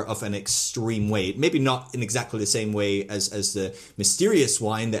more of an extreme way. Maybe not in exactly the same way as the mysterious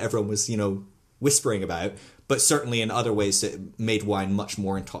wine that everyone was, whispering about, but certainly in other ways that made wine much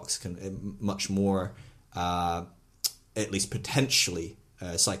more intoxicant and much more, at least potentially,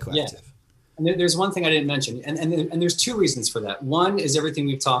 psychoactive. Yeah. And there's one thing I didn't mention, and there's 2 reasons for that. One is everything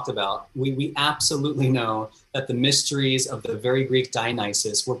we've talked about. We absolutely know that the mysteries of the very Greek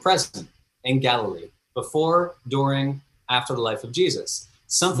Dionysus were present in Galilee before, during, after the life of Jesus.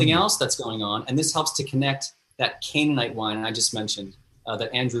 Something else that's going on, and this helps to connect that Canaanite wine I just mentioned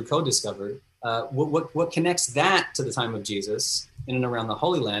that Andrew Ko discovered. What connects that to the time of Jesus in and around the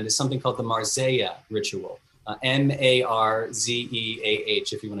Holy Land is something called the Marzeah ritual, Marzeah,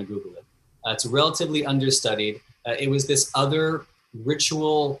 if you want to Google it. It's relatively understudied. It was this other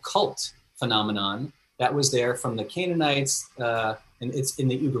ritual cult phenomenon that was there from the Canaanites, and it's in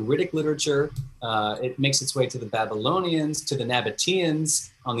the Ugaritic literature. It makes its way to the Babylonians, to the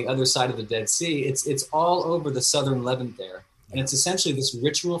Nabateans on the other side of the Dead Sea. It's all over the southern Levant there. And it's essentially this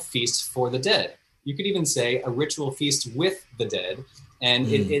ritual feast for the dead. You could even say a ritual feast with the dead. And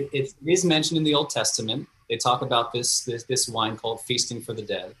it is mentioned in the Old Testament. They talk about this wine called Feasting for the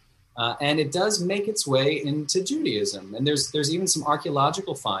Dead. And it does make its way into Judaism. And there's even some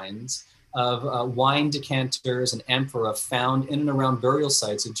archaeological finds of wine decanters and amphora found in and around burial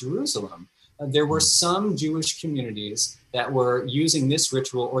sites of Jerusalem. There were some Jewish communities that were using this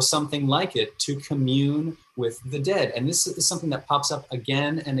ritual or something like it to commune with the dead. And this is something that pops up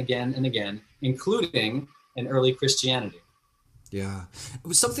again and again and again, including in early Christianity. Yeah.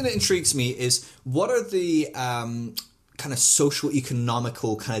 Something that intrigues me is, what are the kind of social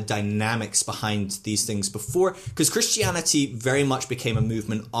economical kind of dynamics behind these things before? Because Christianity very much became a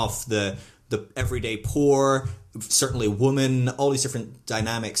movement of the everyday poor, certainly women, all these different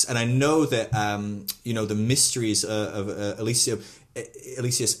dynamics. And I know that, the mysteries of Elysius,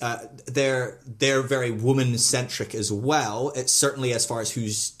 they're very woman-centric as well. It's certainly as far as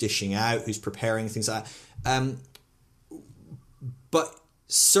who's dishing out, who's preparing, things like that. But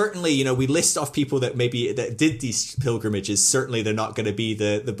certainly, we list off people that did these pilgrimages. Certainly they're not going to be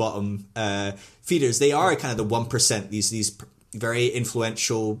the bottom feeders. They are kind of the 1%, these very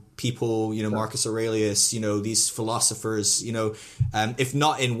influential people, Marcus Aurelius, these philosophers, if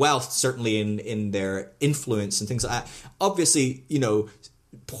not in wealth, certainly in their influence and things like that. Obviously,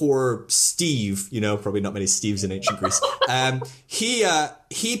 poor Steve, probably not many Steves in ancient Greece.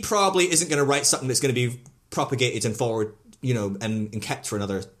 He probably isn't going to write something that's going to be propagated and forward, and kept for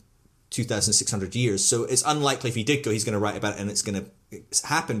another 2,600 years. So it's unlikely if he did go, he's going to write about it and it's going to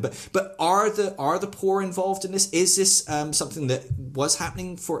happen. But are the poor involved in this? Is this something that was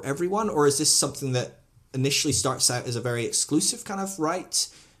happening for everyone, or is this something that initially starts out as a very exclusive kind of right?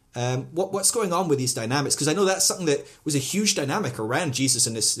 What's going on with these dynamics? Because I know that's something that was a huge dynamic around Jesus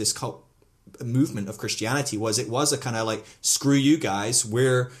and this cult movement of Christianity. It was a kind of like, screw you guys,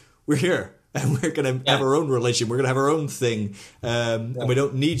 we're here. And we're going to have our own religion. We're going to have our own thing. And we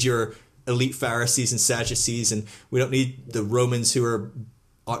don't need your elite Pharisees and Sadducees, and we don't need the Romans who are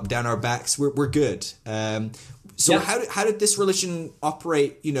down our backs. We're good. So how did this religion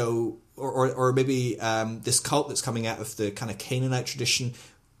operate, or maybe this cult that's coming out of the kind of Canaanite tradition,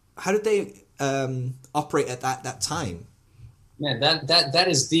 how did they operate at that time? Man, that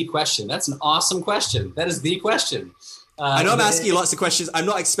is the question. That's an awesome question. That is the question. I know I'm asking you lots of questions. I'm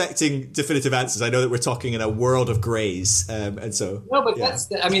not expecting definitive answers. I know that we're talking in a world of grays, and so. No, but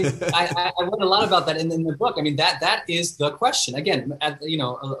I read a lot about that in the book. I mean, that is the question. Again, a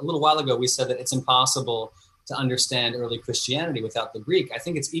little while ago we said that it's impossible to understand early Christianity without the Greek. I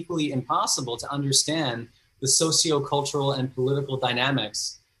think it's equally impossible to understand the socio-cultural and political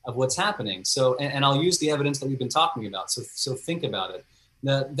dynamics of what's happening. So, and I'll use the evidence that we've been talking about. So think about it.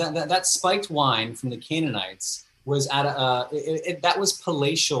 That spiked wine from the Canaanites was that was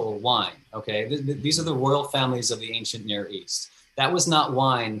palatial wine. Okay, these are the royal families of the ancient Near East. That was not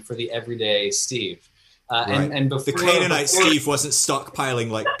wine for the everyday Steve. Right. And before the Canaanite Steve wasn't stockpiling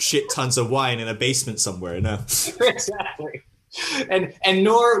like shit tons of wine in a basement somewhere. No, exactly. And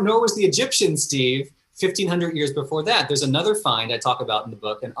nor was the Egyptian Steve 1,500 years before that. There's another find I talk about in the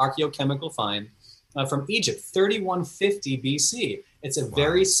book, an archaeochemical find from Egypt, 3150 BC. It's a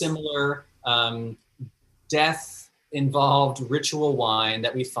very similar death-involved ritual wine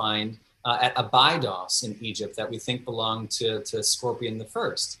that we find at Abydos in Egypt that we think belonged to Scorpion the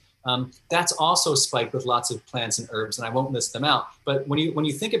First. That's also spiked with lots of plants and herbs, and I won't list them out. But when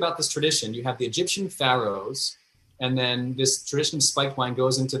you think about this tradition, you have the Egyptian pharaohs, and then this tradition of spiked wine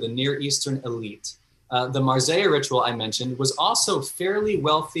goes into the Near Eastern elite. The Marseille ritual I mentioned was also fairly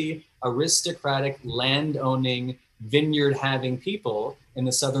wealthy, aristocratic, land-owning, vineyard-having people in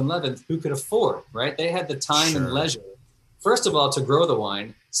the Southern Levant who could afford, right? They had the time and leisure, first of all, to grow the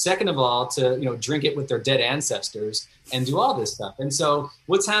wine, second of all, to drink it with their dead ancestors and do all this stuff. And so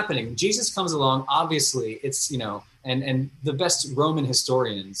what's happening? Jesus comes along, obviously it's, and the best Roman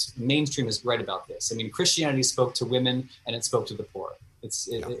historians, mainstream is right about this. I mean, Christianity spoke to women and it spoke to the poor.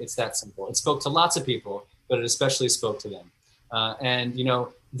 It's that simple. It spoke to lots of people, but it especially spoke to them.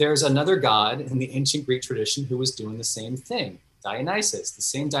 There's another god in the ancient Greek tradition who was doing the same thing, Dionysus, the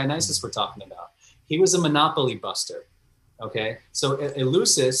same Dionysus we're talking about. He was a monopoly buster, okay? So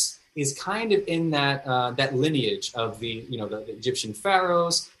Eleusis is kind of in that lineage of the Egyptian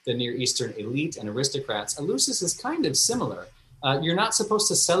pharaohs, the Near Eastern elite and aristocrats. Eleusis is kind of similar. You're not supposed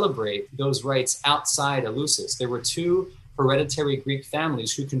to celebrate those rites outside Eleusis. There were two hereditary Greek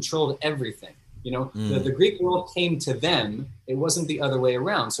families who controlled everything. The Greek world came to them. It wasn't the other way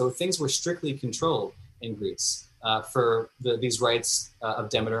around. So things were strictly controlled in Greece for these rites of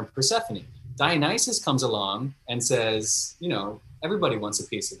Demeter and Persephone. Dionysus comes along and says, everybody wants a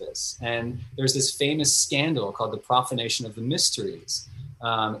piece of this. And there's this famous scandal called the profanation of the mysteries.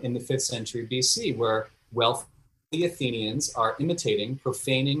 in the 5th century BC, where wealthy Athenians are imitating,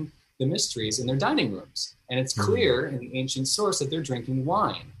 profaning the mysteries in their dining rooms. And it's clear in the ancient source that they're drinking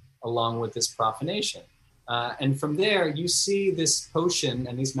wine along with this profanation. And from there, you see this potion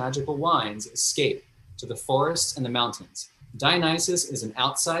and these magical wines escape to the forests and the mountains. Dionysus is an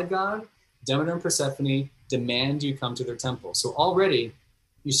outside god. Demeter and Persephone demand you come to their temple. So already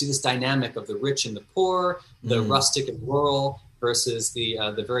you see this dynamic of the rich and the poor, the rustic and rural, versus the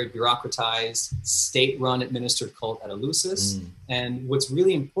very bureaucratized, state-run administered cult at Eleusis. And what's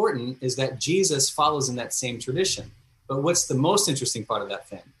really important is that Jesus follows in that same tradition. But what's the most interesting part of that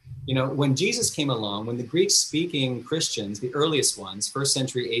thing? You know, when Jesus came along, when the Greek-speaking Christians, the earliest ones, 1st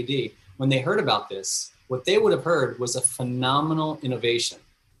century AD, when they heard about this, what they would have heard was a phenomenal innovation.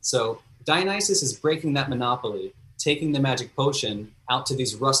 So Dionysus is breaking that monopoly, taking the magic potion out to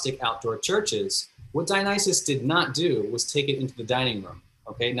these rustic outdoor churches. What Dionysus did not do was take it into the dining room.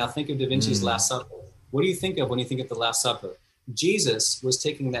 Okay, now think of Da Vinci's Last Supper. What do you think of when you think of the Last Supper? Jesus was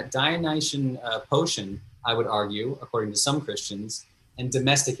taking that Dionysian potion, I would argue, according to some Christians, and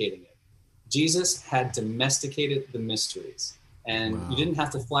domesticating it. Jesus had domesticated the mysteries. And you didn't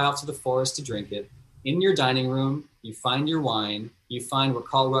have to fly off to the forest to drink it. In your dining room, you find your wine. You find what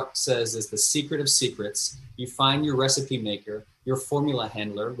Karl Ruck says is the secret of secrets. You find your recipe maker, your formula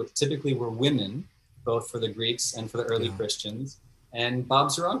handler, which typically were women, both for the Greeks and for the early Christians, and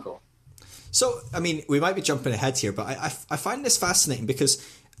Bob's your uncle. So, I mean, we might be jumping ahead here, but I find this fascinating because,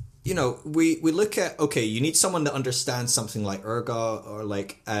 you know, we look at, okay, you need someone that understands something like ergot or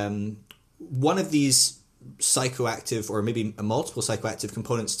like one of these psychoactive or maybe multiple psychoactive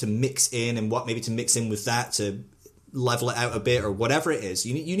components to mix in, and what maybe to mix in with that to level it out a bit or whatever it is.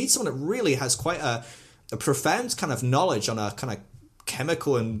 You need someone that really has quite a profound kind of knowledge on a kind of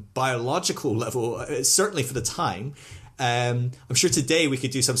chemical and biological level, certainly for the time. I'm sure today we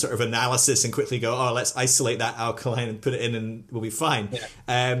could do some sort of analysis and quickly go, oh, let's isolate that alkaline and put it in and we'll be fine.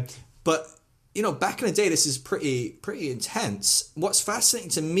 But, you know, back in the day, this is pretty intense. What's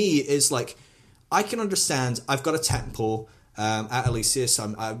fascinating to me is, like, I can understand, I've got a temple at Eleusis.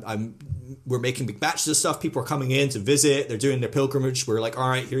 We're making big batches of stuff. People are coming in to visit. They're doing their pilgrimage. We're like, all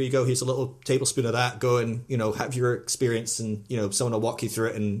right, here you go. Here's a little tablespoon of that. Go and, you know, have your experience, and, you know, someone will walk you through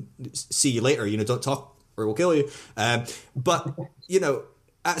it and see you later. You know, don't talk or we'll kill you. But, you know,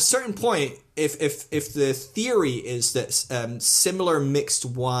 at a certain point, if the theory is that similar mixed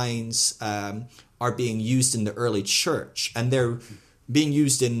wines are being used in the early church, and they're being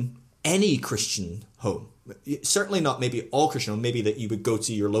used in any Christian home, certainly not maybe all Christian homes, maybe that you would go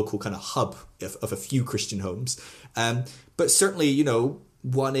to your local kind of hub of a few Christian homes. But certainly, you know,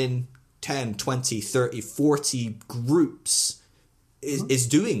 1 in 10, 20, 30, 40 groups is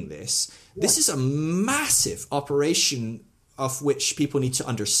doing this. This is a massive operation of which people need to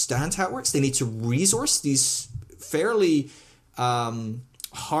understand how it works. They need to resource these fairly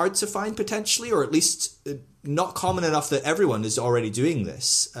hard to find potentially, or at least not common enough that everyone is already doing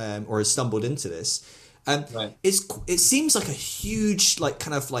this or has stumbled into this. It seems like a huge, like,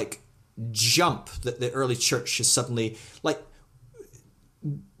 kind of like jump that the early church is suddenly like.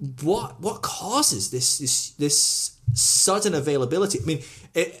 What causes this sudden availability? I mean,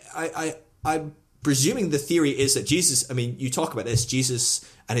 I'm presuming the theory is that Jesus. I mean, you talk about this, Jesus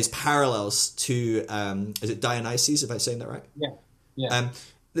and his parallels to is it Dionysus? If I'm saying that right? Yeah.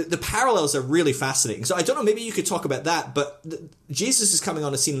 The parallels are really fascinating. So I don't know, maybe you could talk about that, but Jesus is coming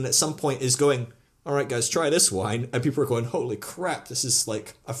on a scene and at some point is going, all right, guys, try this wine. And people are going, holy crap, this is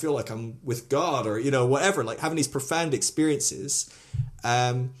like, I feel like I'm with God, or, you know, whatever, like having these profound experiences.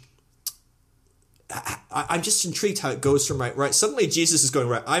 I'm just intrigued how it goes from, right, suddenly Jesus is going,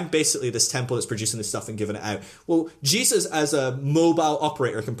 right, I'm basically this temple that's producing this stuff and giving it out. Well, Jesus as a mobile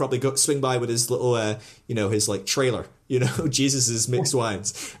operator can probably go swing by with his little, you know, his like trailer, you know, Jesus's mixed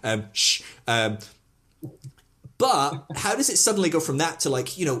wines. But how does it suddenly go from that to,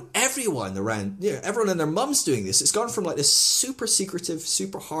 like, you know, everyone around, you know, everyone and their mum's doing this? It's gone from like this super secretive,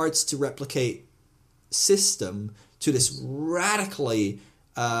 super hard to replicate system to this radically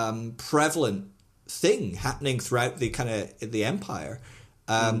prevalent thing happening throughout the kind of the empire.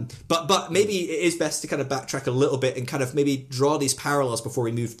 But maybe it is best to kind of backtrack a little bit and kind of maybe draw these parallels before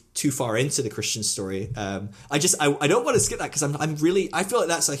we move too far into the Christian story. I don't want to skip that because I feel like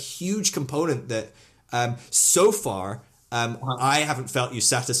that's a huge component that so far I haven't felt you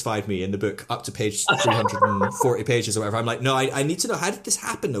satisfied me in the book up to page 340 pages or whatever. I'm like, no, I need to know, how did this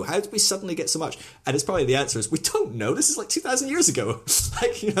happen though? How did we suddenly get so much? And it's probably the answer is we don't know. This is like 2,000 years ago.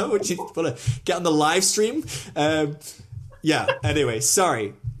 Like, you know, would you want to get on the live stream? Yeah, anyway,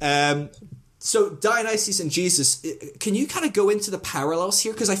 sorry. So Dionysus and Jesus, can you kind of go into the parallels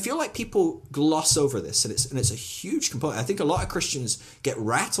here? Because I feel like people gloss over this, and it's a huge component. I think a lot of Christians get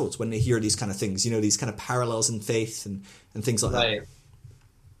rattled when they hear these kind of things, these kind of parallels in faith and things like that.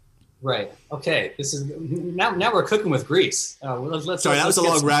 Right. Okay. This is now we're cooking with grease. Sorry, that was a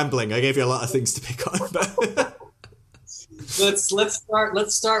long rambling. I gave you a lot of things to pick on. But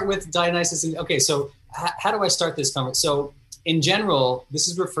let's start with Dionysus. Okay. So how do I start this conversation? So in general, this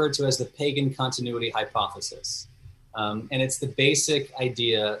is referred to as the pagan continuity hypothesis. And it's the basic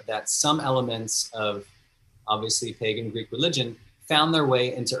idea that some elements of obviously pagan Greek religion found their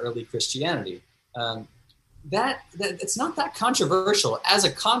way into early Christianity. That it's not that controversial as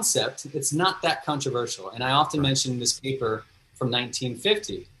a concept. It's not that controversial. And I often mention this paper from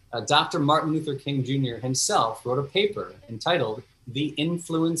 1950. Dr. Martin Luther King Jr. himself wrote a paper entitled "The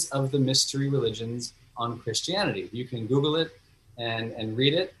Influence of the Mystery Religions on Christianity." You can Google it and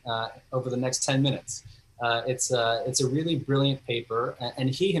read it over the next 10 minutes. It's a really brilliant paper, and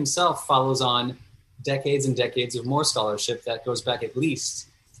he himself follows on decades and decades of more scholarship that goes back at least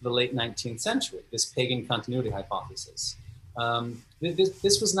to the late 19th century, this pagan continuity hypothesis.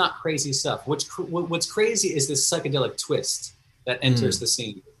 This was not crazy stuff. What's crazy is this psychedelic twist that enters the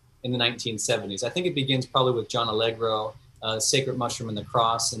scene in the 1970s. I think it begins probably with John Allegro, Sacred Mushroom and the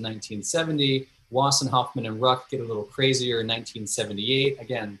Cross in 1970. Wasson, Hoffman, and Ruck get a little crazier in 1978.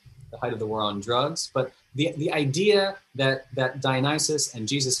 Again, the height of the war on drugs. But the idea that Dionysus and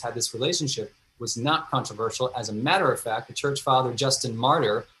Jesus had this relationship was not controversial. As a matter of fact, the church father Justin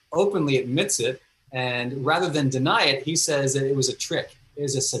Martyr openly admits it. And rather than deny it, he says that it was a trick. It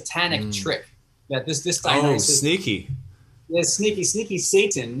was a satanic trick. That this Dionysus... Oh, sneaky. This sneaky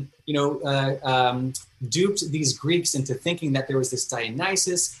Satan, duped these Greeks into thinking that there was this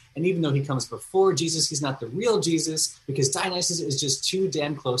Dionysus. And even though he comes before Jesus, he's not the real Jesus, because Dionysus is just too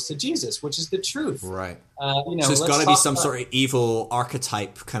damn close to Jesus, which is the truth. Right. So it's got to be some sort of evil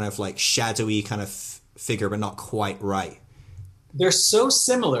archetype, kind of like shadowy kind of figure, but not quite right. They're so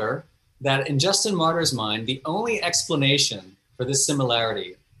similar that in Justin Martyr's mind, the only explanation for this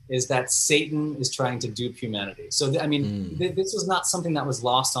similarity is that Satan is trying to dupe humanity. So, this was not something that was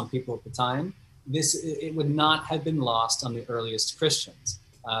lost on people at the time. It would not have been lost on the earliest Christians.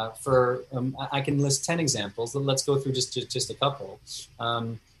 I can list 10 examples. Let's go through just a couple.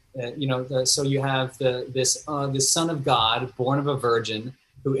 So you have this Son of God, born of a virgin,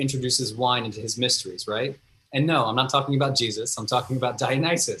 who introduces wine into his mysteries, right? And no, I'm not talking about Jesus. I'm talking about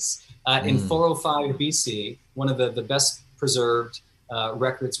Dionysus. In 405 BC, one of the best preserved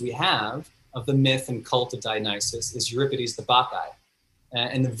records we have of the myth and cult of Dionysus is Euripides the Bacchae.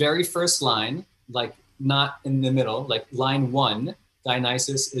 And the very first line, like not in the middle, like line 1,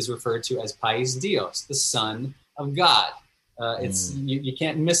 Dionysus is referred to as Pais Dios, the son of God. You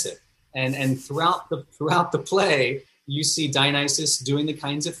can't miss it. And throughout the play, you see Dionysus doing the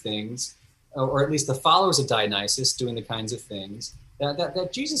kinds of things, or at least the followers of Dionysus doing the kinds of things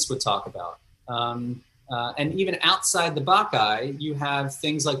that Jesus would talk about. And even outside the Bacchae, you have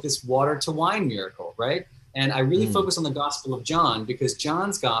things like this water to wine miracle, right? And I really focus on the Gospel of John, because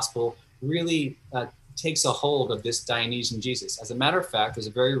John's Gospel really takes a hold of this Dionysian Jesus. As a matter of fact, there's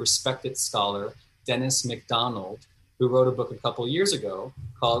a very respected scholar, Dennis MacDonald, who wrote a book a couple years ago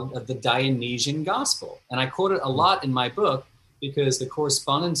called The Dionysian Gospel. And I quote it a lot in my book because the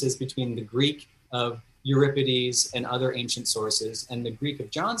correspondences between the Greek of Euripides and other ancient sources and the Greek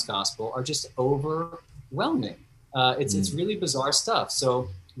of John's Gospel are just overwhelming. It's really bizarre stuff. So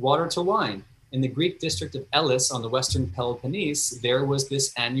water to wine. In the Greek district of Elis on the western Peloponnese, there was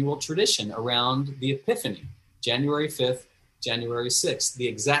this annual tradition around the Epiphany, January 5th, January 6th, the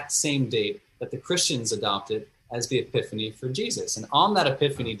exact same date that the Christians adopted as the Epiphany for Jesus. And on that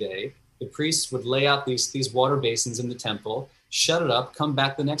Epiphany day, the priests would lay out these water basins in the temple, shut it up, come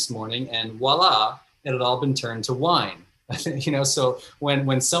back the next morning, and voila, it had all been turned to wine. So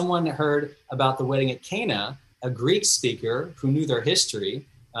when someone heard about the wedding at Cana, a Greek speaker who knew their history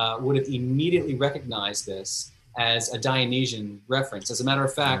would have immediately recognized this as a Dionysian reference. As a matter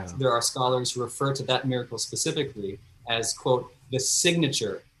of fact, there are scholars who refer to that miracle specifically as, quote, the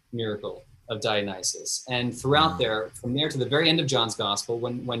signature miracle of Dionysus. And throughout from there to the very end of John's Gospel,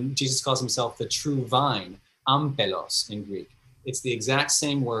 when Jesus calls himself the true vine, ampelos in Greek, it's the exact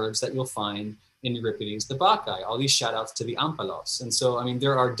same words that you'll find in Euripides the Bacchae, all these shout outs to the ampelos. And so,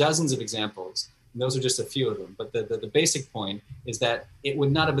 there are dozens of examples. And those are just a few of them. But the basic point is that it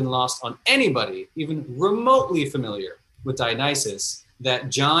would not have been lost on anybody, even remotely familiar with Dionysus, that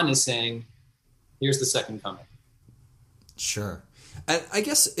John is saying, here's the second coming. Sure. And I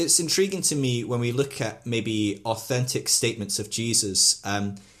guess it's intriguing to me when we look at maybe authentic statements of Jesus.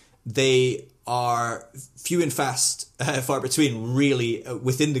 They are few and far between, really,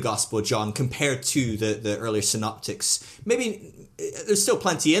 within the Gospel of John compared to the earlier synoptics. Maybe there's still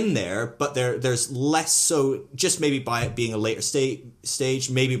plenty in there, but there's less so, just maybe by it being a later stage,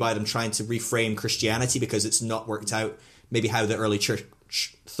 maybe by them trying to reframe Christianity because it's not worked out maybe how the early church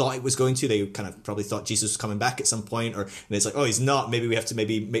thought it was going to. They kind of probably thought Jesus was coming back at some point, and it's like, oh, he's not. Maybe we have to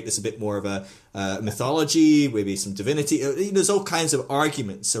make this a bit more of a mythology, maybe some divinity. There's all kinds of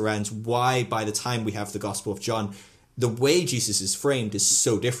arguments around why by the time we have the Gospel of John, the way Jesus is framed is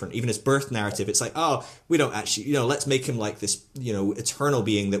so different. Even his birth narrative, it's like, oh, we don't actually, let's make him like this, eternal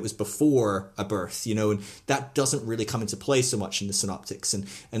being that was before a birth, and that doesn't really come into play so much in the synoptics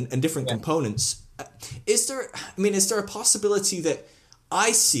and different components. Is there a possibility that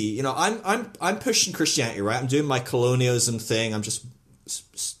I see, I'm pushing Christianity, right? I'm doing my colonialism thing. I'm just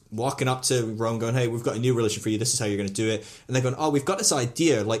walking up to Rome going, hey, we've got a new religion for you. This is how you're going to do it. And they're going, oh, we've got this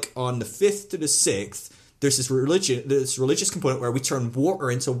idea, like on the 5th to the 6th, there's this religious component where we turn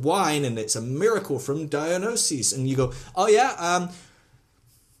water into wine and it's a miracle from Dionysus. And you go, oh yeah,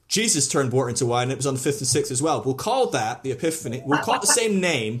 Jesus turned water into wine, and it was on the 5th and 6th as well. We'll call that the Epiphany. We'll call it the same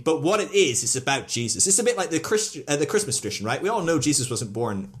name, but what it is about Jesus. It's a bit like the Christmas tradition, right? We all know Jesus wasn't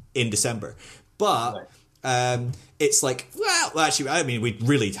born in December, but it's like, well, actually, we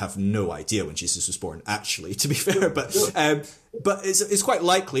really have no idea when Jesus was born, actually, to be fair. But it's quite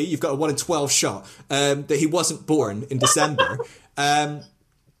likely, you've got a 1 in 12 shot, that he wasn't born in December. And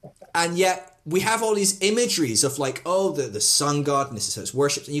yet, we have all these imageries of like, oh, the sun god, and this is how it's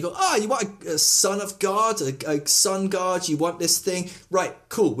worshipped. And you go, oh, you want a son of God, a sun god, you want this thing? Right,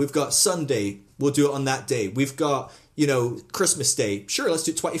 cool, we've got Sunday, we'll do it on that day. We've got, Christmas Day. Sure, let's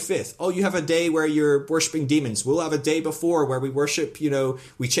do it 25th. Oh, you have a day where you're worshipping demons. We'll have a day before where we worship,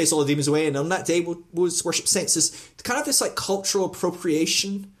 we chase all the demons away, and on that day we'll worship saints. It's kind of this like cultural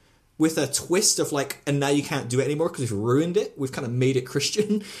appropriation with a twist of like, and now you can't do it anymore because we've ruined it. We've kind of made it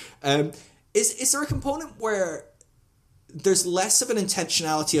Christian. Is there a component where there's less of an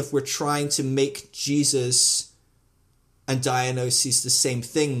intentionality of we're trying to make Jesus and Dionysus the same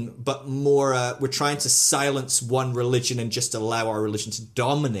thing, but more we're trying to silence one religion and just allow our religion to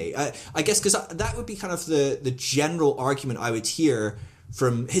dominate? I guess because that would be kind of the general argument I would hear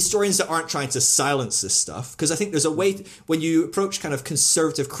from historians that aren't trying to silence this stuff. Because I think there's a way, when you approach kind of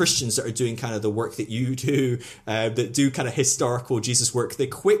conservative Christians that are doing kind of the work that you do, that do kind of historical Jesus work, they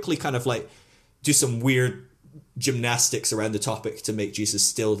quickly kind of like do some weird gymnastics around the topic to make Jesus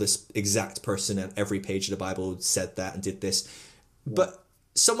still this exact person, and every page of the Bible said that and did this. But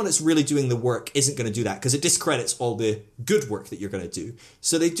someone that's really doing the work isn't going to do that because it discredits all the good work that you're going to do.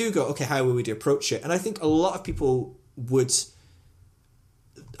 So they do go, okay, how would we approach it? And I think a lot of people would,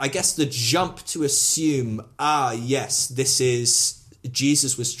 I guess, the jump to assume, yes, this is,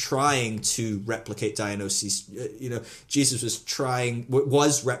 Jesus was trying to replicate Dionysus. Jesus was trying,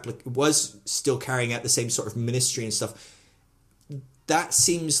 was still carrying out the same sort of ministry and stuff. That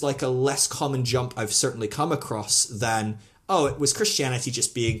seems like a less common jump I've certainly come across than, oh, it was Christianity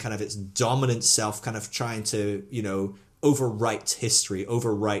just being kind of its dominant self, kind of trying to, overwrite history,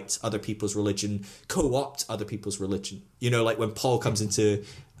 overwrite other people's religion, co-opt other people's religion. Like when Paul comes into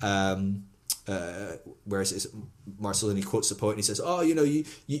where is it? Marcel, and he quotes the poet and he says, oh,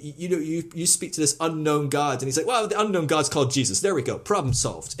 you speak to this unknown God, and he's like, well, the unknown God's called Jesus. There we go, problem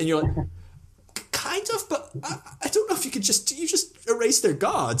solved. And you're like, kind of, but I don't know if you just erase their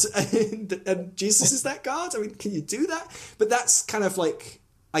gods and Jesus is that God. I mean, can you do that? But that's kind of like,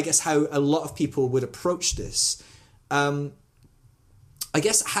 I guess, how a lot of people would approach this. I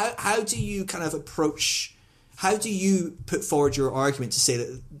guess how do you kind of approach? How do you put forward your argument to say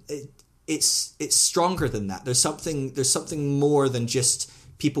that it's stronger than that? There's something more than just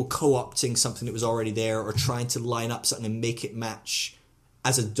people co-opting something that was already there or trying to line up something and make it match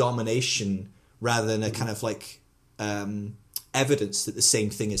as a domination rather than a kind of like evidence that the same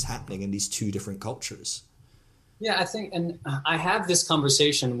thing is happening in these two different cultures. Yeah, I think, and I have this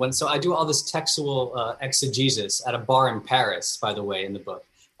conversation so I do all this textual exegesis at a bar in Paris, by the way, in the book.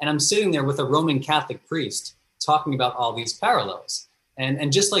 And I'm sitting there with a Roman Catholic priest talking about all these parallels.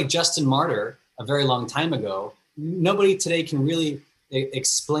 And just like Justin Martyr a very long time ago, nobody today can really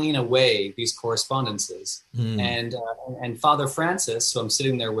explain away these correspondences. And Father Francis, who I'm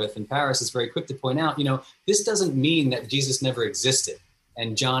sitting there with in Paris, is very quick to point out, this doesn't mean that Jesus never existed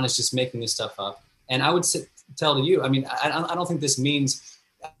and John is just making this stuff up. And I would tell to you, I don't think this means,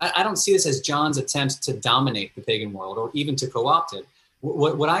 I don't see this as John's attempt to dominate the pagan world or even to co-opt it.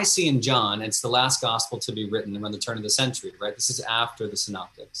 What I see in John, it's the last gospel to be written around the turn of the century, right? This is after the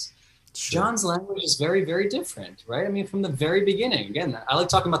synoptics. Sure. John's language is very, very different, right? I mean, from the very beginning. Again, I like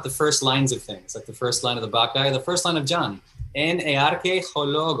talking about the first lines of things, like the first line of the Bacchae, the first line of John. En earche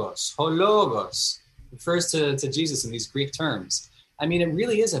hologos. Hologos refers to Jesus in these Greek terms. I mean, it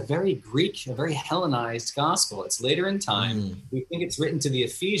really is a very Greek, a very Hellenized gospel. It's later in time. We think it's written to the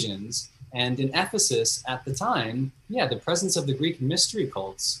Ephesians. And in Ephesus at the time, the presence of the Greek mystery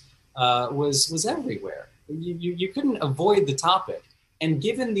cults was everywhere. You couldn't avoid the topic. And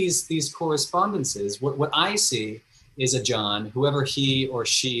given these correspondences, what I see is a John, whoever he or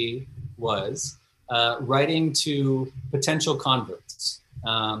she was, writing to potential converts.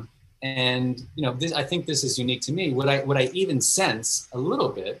 And I think this is unique to me. What I even sense a little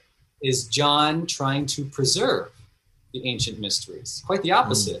bit is John trying to preserve the ancient mysteries. Quite the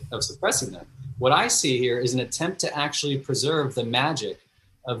opposite of suppressing them. What I see here is an attempt to actually preserve the magic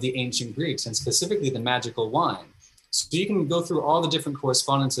of the ancient Greeks, and specifically the magical wine. So you can go through all the different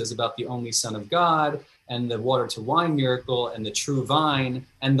correspondences about the only Son of God and the water to wine miracle and the true vine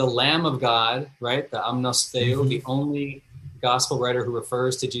and the Lamb of God, right? The Amnos Theou, the only gospel writer who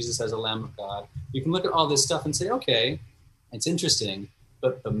refers to Jesus as a Lamb of God. You can look at all this stuff and say, okay, it's interesting.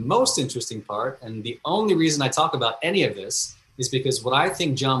 But the most interesting part, and the only reason I talk about any of this, is because what I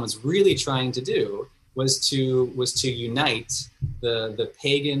think John was really trying to do was to unite the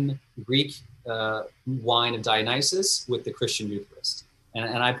pagan Greek wine of Dionysus with the Christian Eucharist.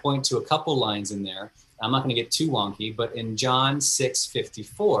 And I point to a couple lines in there. I'm not going to get too wonky, but in John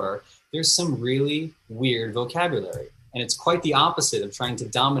 6:54, there's some really weird vocabulary. And it's quite the opposite of trying to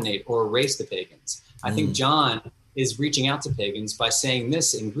dominate or erase the pagans. I think John is reaching out to pagans by saying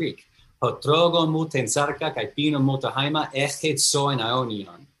this in Greek,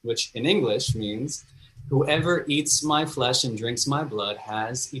 which in English means, whoever eats my flesh and drinks my blood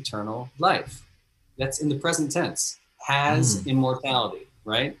has eternal life. That's in the present tense, has immortality,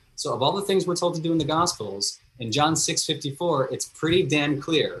 right? So of all the things we're told to do in the Gospels, in John 6:54, it's pretty damn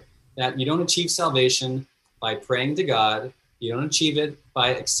clear that you don't achieve salvation by praying to God. You don't achieve it by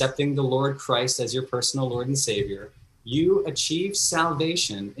accepting the Lord Christ as your personal Lord and Savior. You achieve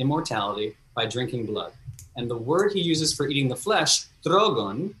salvation, immortality, by drinking blood. And the word he uses for eating the flesh,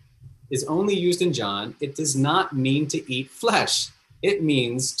 trogon, is only used in John. It does not mean to eat flesh. It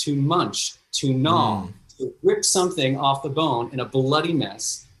means to munch, to gnaw, to rip something off the bone in a bloody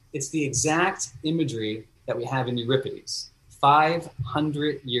mess. It's the exact imagery that we have in Euripides,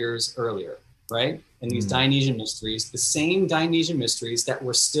 500 years earlier, right? In these Dionysian mysteries, the same Dionysian mysteries that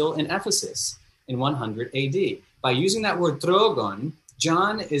were still in Ephesus in 100 AD. By using that word trogon,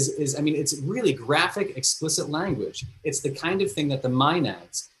 John is it's really graphic, explicit language. It's the kind of thing that the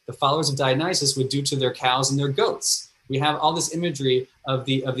Maenads, the followers of Dionysus, would do to their cows and their goats. We have all this imagery of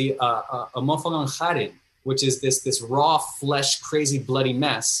the homophagon charin, which is this raw flesh, crazy, bloody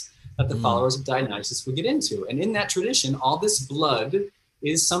mess that the followers of Dionysus would get into. And in that tradition, all this blood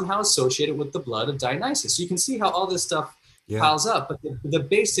is somehow associated with the blood of Dionysus. So you can see how all this stuff piles up. But the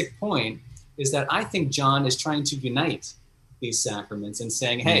basic point is that I think John is trying to unite these sacraments and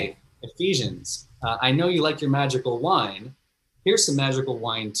saying, hey, Ephesians, I know you like your magical wine. Here's some magical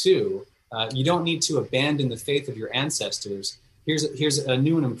wine too. You don't need to abandon the faith of your ancestors. Here's a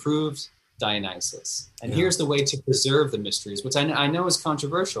new and improved Dionysus. And here's the way to preserve the mysteries, which I know is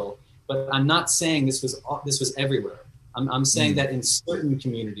controversial, but I'm not saying this was everywhere. I'm saying that in certain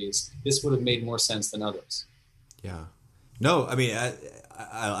communities, this would have made more sense than others. Yeah. No, I mean,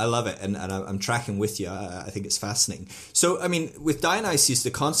 I love it, and I'm tracking with you. I think it's fascinating. So, I mean, with Dionysus,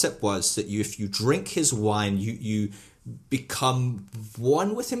 the concept was that if you drink his wine, you become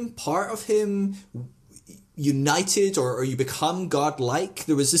one with him, part of him, united, or you become godlike.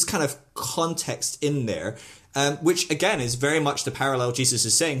 There was this kind of context in there, which, again, is very much the parallel Jesus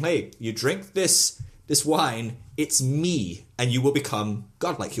is saying, hey, you drink this wine, it's me, and you will become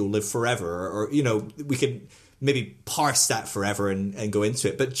godlike. You'll live forever. Or we could maybe parse that forever and go into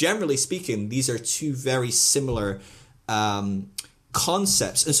it. But generally speaking, these are two very similar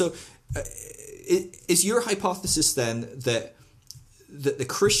concepts. And so is your hypothesis then that the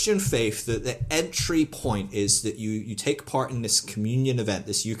Christian faith, that the entry point is that you take part in this communion event,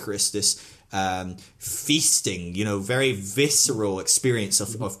 this Eucharist, this feasting, very visceral experience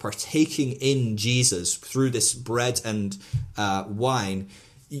of partaking in Jesus through this bread and wine.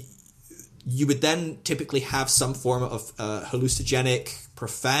 You would then typically have some form of hallucinogenic,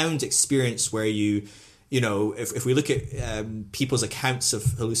 profound experience where you if we look at people's accounts of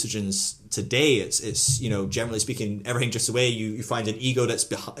hallucinogens today, it's generally speaking, everything drifts away. You find an ego that's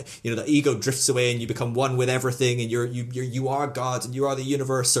behind, the ego drifts away and you become one with everything, and you are God and you are the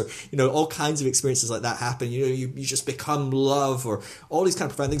universe, or all kinds of experiences like that happen. You just become love, or all these kind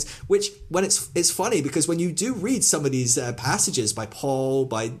of profound things. Which, when it's funny, because when you do read some of these passages by Paul,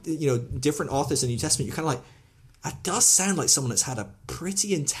 by different authors in the New Testament, you're kind of like, that does sound like someone that's had a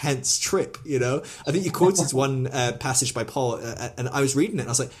pretty intense trip, I think you quoted one passage by Paul, and I was reading it, and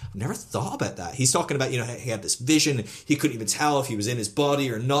I was like, I've never thought about that. He's talking about, he had this vision, he couldn't even tell if he was in his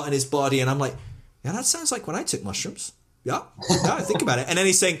body or not in his body, and I'm like, yeah, that sounds like when I took mushrooms. Yeah, now I think about it. And then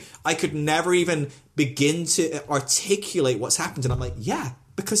he's saying, I could never even begin to articulate what's happened, and I'm like, yeah,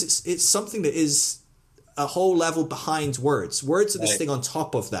 because it's something that is a whole level behind words. Words are this thing on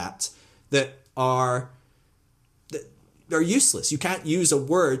top of that are... they're useless. You can't use a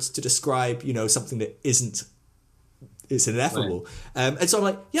word to describe, something that isn't. It's ineffable. Right. And so I'm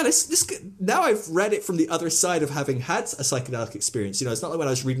like, yeah, this. Now I've read it from the other side of having had a psychedelic experience. It's not like when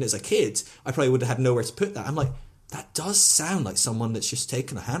I was reading it as a kid, I probably would have had nowhere to put that. I'm like, that does sound like someone that's just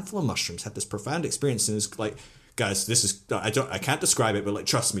taken a handful of mushrooms, had this profound experience, and is like, guys, this is. I can't describe it, but like,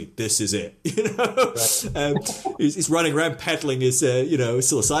 trust me, this is it. Right. He's running around peddling his,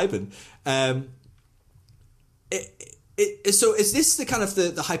 psilocybin. So is this the kind of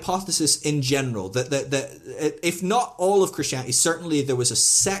the hypothesis in general that if not all of Christianity, certainly there was a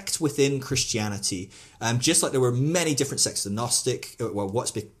sect within Christianity, just like there were many different sects, the Gnostic, well,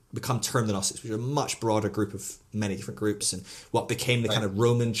 what's become termed the Gnostics, which are a much broader group of many different groups, and what became the kind of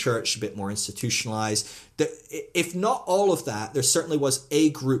Roman Church, a bit more institutionalized. If not all of that, there certainly was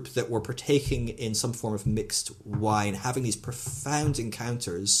a group that were partaking in some form of mixed wine, having these profound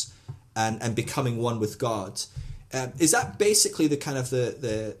encounters and becoming one with God. Is that basically the kind of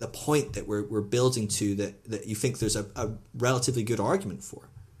the point that we're building to, that you think there's a relatively good argument for?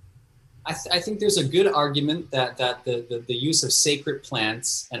 I think there's a good argument that the use of sacred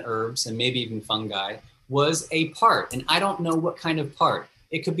plants and herbs and maybe even fungi was a part. And I don't know what kind of part.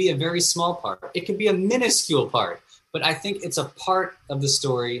 It could be a very small part. It could be a minuscule part. But I think it's a part of the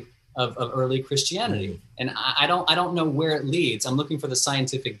story of early Christianity. And I don't know where it leads. I'm looking for the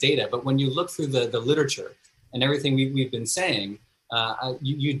scientific data. But when you look through the literature and everything we've been saying,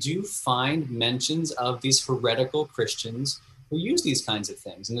 you do find mentions of these heretical Christians who use these kinds of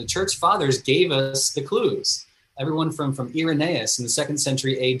things. And the church fathers gave us the clues. Everyone from Irenaeus in the 2nd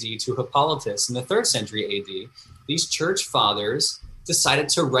century AD to Hippolytus in the 3rd century AD, these church fathers decided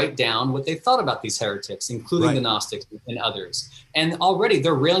to write down what they thought about these heretics, including the Gnostics and others. And already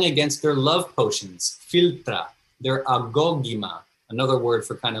they're railing against their love potions, filtra, their agogima, another word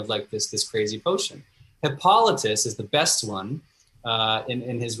for kind of like this crazy potion. Hippolytus is the best one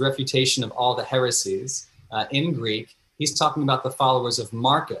in his refutation of all the heresies in Greek. He's talking about the followers of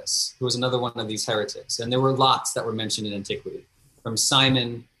Marcus, who was another one of these heretics. And there were lots that were mentioned in antiquity, from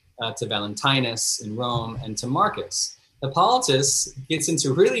Simon to Valentinus in Rome and to Marcus. Hippolytus gets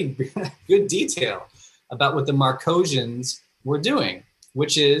into really good detail about what the Marcosians were doing,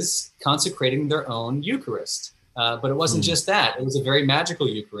 which is consecrating their own Eucharist. But it wasn't just that. It was a very magical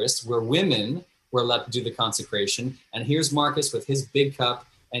Eucharist where women were allowed to do the consecration. And here's Marcus with his big cup,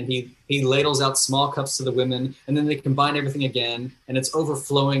 and he ladles out small cups to the women, and then they combine everything again, and it's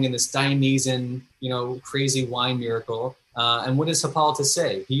overflowing in this Dionysian, crazy wine miracle. And what does Hippolytus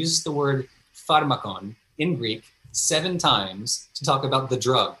say? He uses the word pharmakon in Greek 7 times to talk about the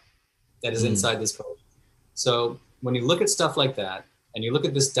drug that is inside this potion. So when you look at stuff like that, and you look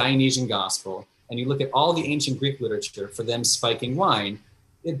at this Dionysian gospel, and you look at all the ancient Greek literature for them spiking wine,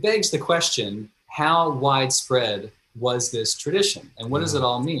 it begs the question, how widespread was this tradition? And what does it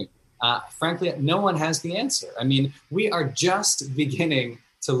all mean? Frankly, no one has the answer. I mean, we are just beginning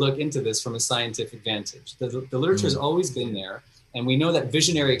to look into this from a scientific vantage. The literature has always been there. And we know that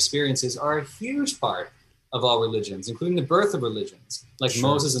visionary experiences are a huge part of all religions, including the birth of religions, like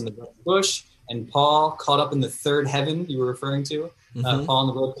Moses in the bush and Paul caught up in the 3rd heaven you were referring to, Paul on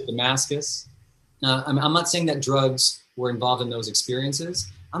the road to Damascus. I'm not saying that drugs were involved in those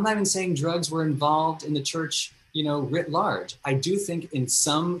experiences. I'm not even saying drugs were involved in the church, writ large. I do think in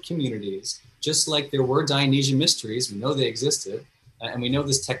some communities, just like there were Dionysian mysteries, we know they existed, and we know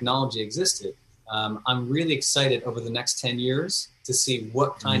this technology existed. I'm really excited over the next 10 years to see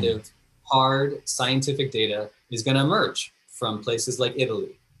what kind of hard scientific data is going to emerge from places like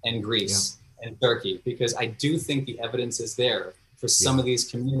Italy and Greece and Turkey, because I do think the evidence is there for some of these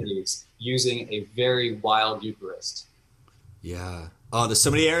communities using a very wild Eucharist. Yeah. Oh, there's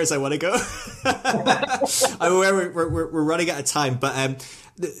so many areas I want to go. I'm aware we're running out of time, but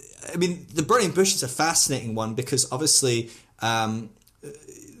the burning bush is a fascinating one because obviously there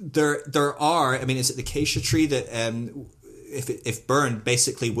are, is it the acacia tree that if burned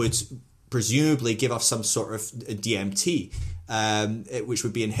basically would presumably give off some sort of DMT, which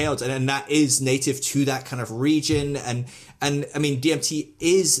would be inhaled, and that is native to that kind of region, and DMT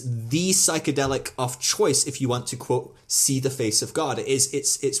is the psychedelic of choice if you want to, quote, see the face of God.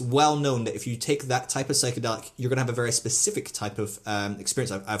 It's well known that if you take that type of psychedelic, you're going to have a very specific type of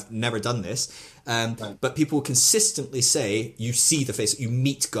experience. I've never done this, but people consistently say you see the face, you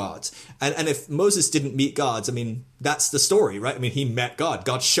meet God, and if Moses didn't meet God, that's the story, right? He met God.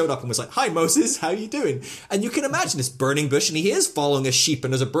 God showed up and was like, "Hi, Moses, how you doing?" And you can imagine this burning bush, and he is following a sheep,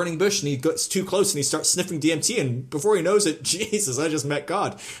 and there's a burning bush, and he gets too close, and he starts sniffing DMT, and before he knows it, Jesus, I just met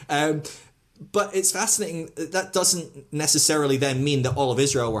God. But it's fascinating. That doesn't necessarily then mean that all of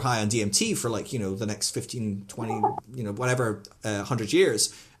Israel were high on DMT for the next 15, 20, whatever, 100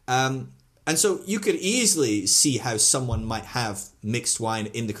 years. And so you could easily see how someone might have mixed wine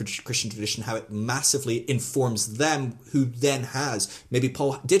in the Christian tradition, how it massively informs them, who then has, maybe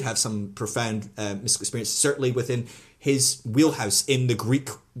Paul did have some profound mystical experience, certainly within his wheelhouse in the Greek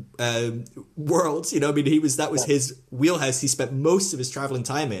world. That was his wheelhouse. He spent most of his traveling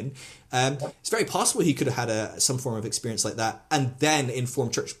time in. It's very possible he could have had some form of experience like that and then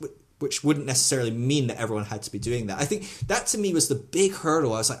inform church, which wouldn't necessarily mean that everyone had to be doing that. I think that to me was the big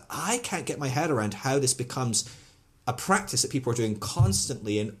hurdle. I was like, I can't get my head around how this becomes a practice that people are doing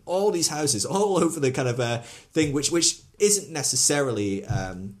constantly in all these houses, all over the kind of thing, which isn't necessarily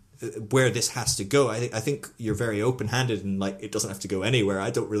where this has to go. I think you're very open-handed and it doesn't have to go anywhere. I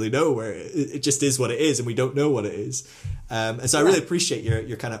don't really know where it just is what it is, and we don't know what it is. And so I really appreciate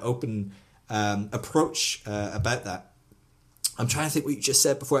your kind of open approach about that. I'm trying to think what you just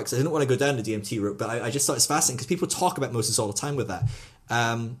said before, because I didn't want to go down the DMT route, but I just thought it's fascinating because people talk about Moses all the time with that.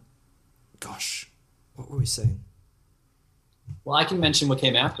 Gosh, what were we saying? Well, I can mention what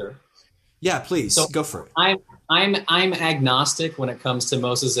came after. Yeah, please, go for it. I'm agnostic when it comes to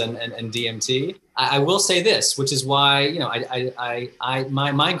Moses and DMT. I will say this, which is why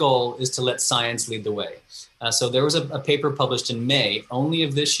my goal is to let science lead the way. So there was a paper published in May only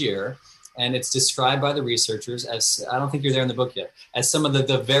of this year, and it's described by the researchers as, I don't think you're there in the book yet, as some of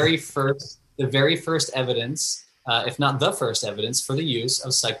the very first evidence, if not the first evidence, for the use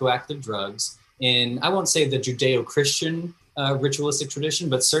of psychoactive drugs in, I won't say the Judeo-Christian ritualistic tradition,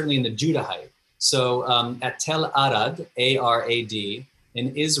 but certainly in the Judahite. So at Tel Arad, A-R-A-D,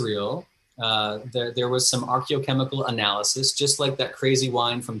 in Israel, there was some archaeochemical analysis, just like that crazy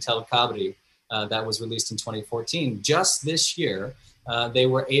wine from Tel Kabri that was released in 2014. Just this year, they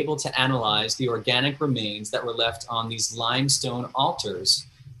were able to analyze the organic remains that were left on these limestone altars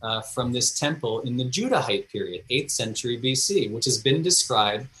from this temple in the Judahite period, 8th century BC, which has been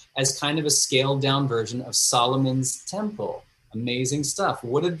described as kind of a scaled down version of Solomon's temple. Amazing stuff.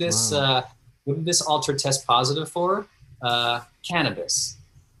 What did this altar test positive for? Cannabis.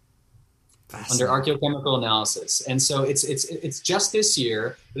 Under archaeochemical analysis. And so it's just this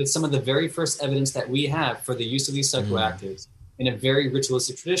year, but it's some of the very first evidence that we have for the use of these psychoactives in a very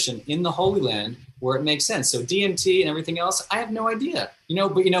ritualistic tradition in the Holy Land where it makes sense. So DMT and everything else, I have no idea.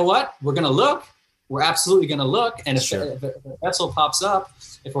 But you know what? We're going to look. We're absolutely going to look. And if a vessel pops up,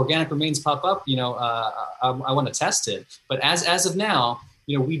 if organic remains pop up, I want to test it. But as of now,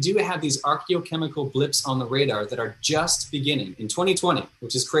 we do have these archaeochemical blips on the radar that are just beginning in 2020,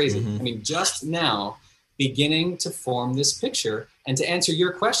 which is crazy. Just now beginning to form this picture. And to answer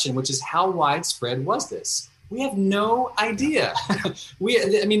your question, which is how widespread was this? We have no idea.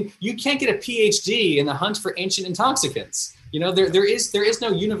 You can't get a PhD in the hunt for ancient intoxicants. There is no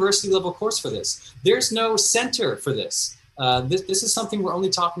university level course for this. There's no center for this. This is something we're only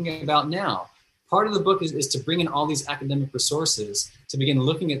talking about now. Part of the book is to bring in all these academic resources to begin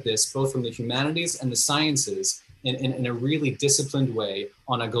looking at this, both from the humanities and the sciences in a really disciplined way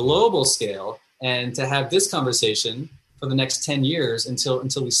on a global scale, and to have this conversation for the next 10 years until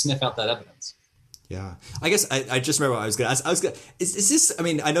we sniff out that evidence. Yeah, I guess I just remember what I was going to ask. Is this,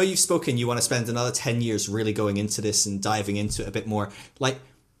 I know you've spoken, you want to spend another 10 years really going into this and diving into it a bit more.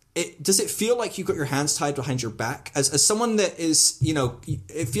 Does it feel like you've got your hands tied behind your back? As someone that is,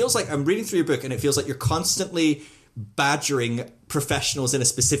 it feels like I'm reading through your book and it feels like you're constantly badgering professionals in a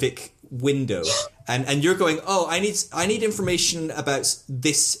specific window, and you're going, oh, I need information about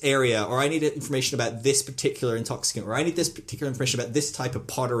this area, or I need information about this particular intoxicant, or I need this particular information about this type of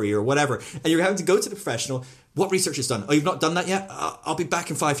pottery or whatever, and you're having to go to the professional. What research is done? Oh, you've not done that yet? I'll be back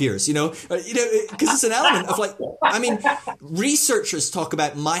in 5 years, because it's an element of like, I mean, researchers talk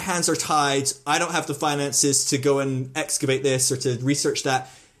about my hands are tied. I don't have the finances to go and excavate this or to research that.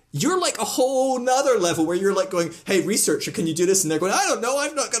 You're like a whole nother level where you're like going, hey, researcher, can you do this? And they're going, I don't know.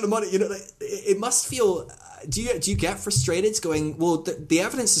 I've not got the money. It must feel, do you get frustrated going, well, the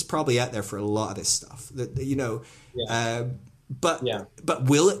evidence is probably out there for a lot of this stuff But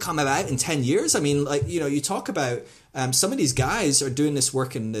will it come about in 10 years? I mean, like, you talk about some of these guys are doing this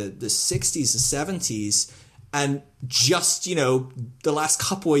work in the 60s, the 70s, and just, the last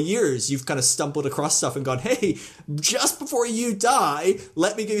couple of years, you've kind of stumbled across stuff and gone, hey, just before you die,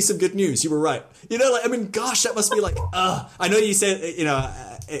 let me give you some good news. You were right. Gosh, that must be like, I know you said,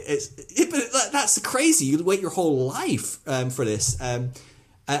 but that's crazy. You wait your whole life for this.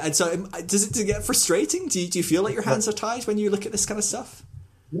 And so does it get frustrating? Do you feel like your hands are tied when you look at this kind of stuff?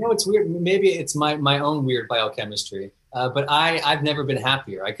 It's weird. Maybe it's my own weird biochemistry, but I've never been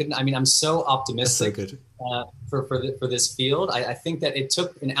happier. I'm so optimistic for this field. I think that it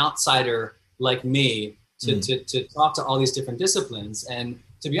took an outsider like me to talk to all these different disciplines. And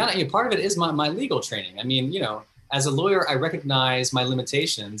to be honest, part of it is my legal training. As a lawyer, I recognize my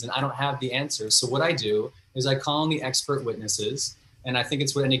limitations and I don't have the answers. So what I do is I call in the expert witnesses. And I think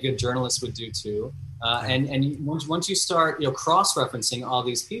it's what any good journalist would do too. And once you start, cross-referencing all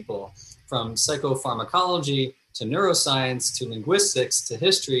these people, from psychopharmacology to neuroscience to linguistics to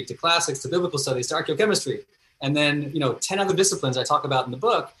history to classics to biblical studies to archaeochemistry, and then 10 other disciplines I talk about in the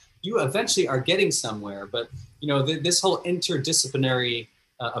book, you eventually are getting somewhere. But this whole interdisciplinary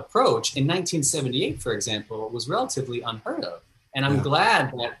approach in 1978, for example, was relatively unheard of. And I'm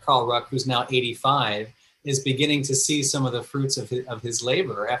glad that Carl Ruck, who's now 85, is beginning to see some of the fruits of his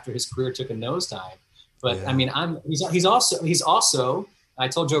labor after his career took a nosedive. But he's also, I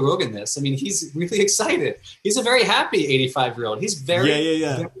told Joe Rogan this, he's really excited. He's a very happy 85-year-old. He's very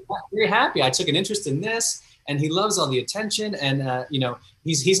happy. I took an interest in this and he loves all the attention. And,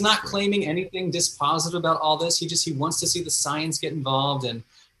 he's not claiming anything dispositive about all this. He wants to see the science get involved. And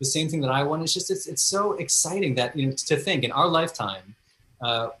the same thing that I want. It's just, it's so exciting that, to think in our lifetime,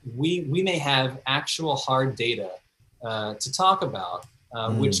 we may have actual hard data to talk about,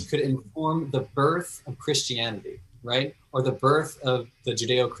 which could inform the birth of Christianity, right? Or the birth of the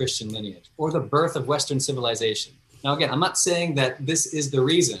Judeo-Christian lineage, or the birth of Western civilization. Now, again, I'm not saying that this is the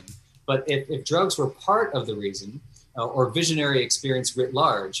reason, but if drugs were part of the reason, or visionary experience writ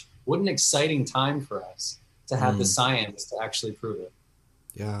large, what an exciting time for us to have the science to actually prove it.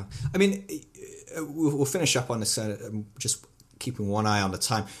 Yeah. We'll finish up on this, just keeping one eye on the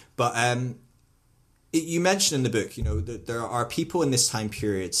time. But you mentioned in the book, that there are people in this time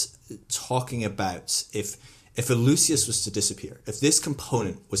period talking about if Eleusis was to disappear, if this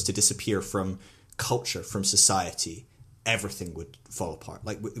component was to disappear from culture, from society, everything would fall apart.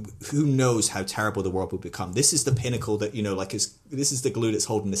 Like, who knows how terrible the world would become. This is the pinnacle that, this is the glue that's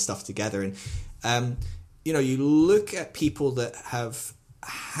holding this stuff together. And, you look at people that have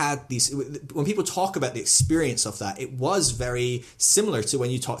had these, when people talk about the experience of that, it was very similar to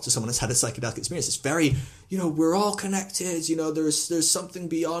when you talk to someone that's had a psychedelic experience. It's very, we're all connected, there's something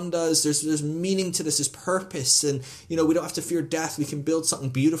beyond us, there's meaning to this, there's purpose, and we don't have to fear death, we can build something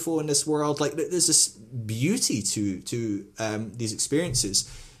beautiful in this world. Like, there's this beauty to these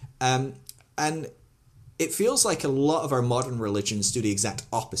experiences, and it feels like a lot of our modern religions do the exact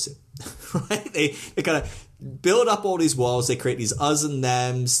opposite. Right? They kind of build up all these walls, they create these us and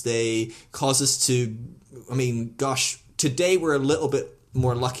thems, they cause us to, today we're a little bit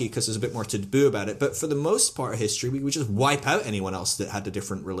more lucky because there's a bit more taboo about it, but for the most part of history, we would just wipe out anyone else that had a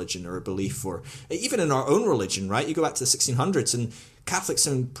different religion or a belief, or even in our own religion, right? You go back to the 1600s and Catholics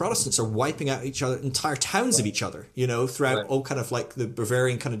and Protestants are wiping out each other, entire towns of each other, throughout all kind of like the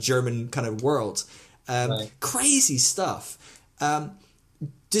Bavarian kind of German kind of world. Crazy stuff.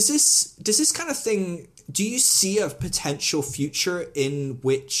 Does this kind of thing, do you see a potential future in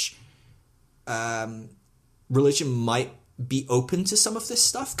which religion might be open to some of this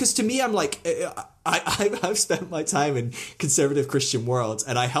stuff? Because to me, I'm like, I've spent my time in conservative Christian world,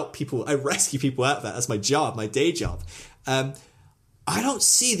 and I help people, I rescue people out of that. That's my job, my day job. I don't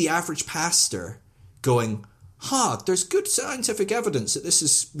see the average pastor going, there's good scientific evidence that this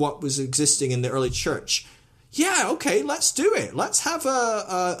is what was existing in the early church. Yeah, okay, let's do it. Let's have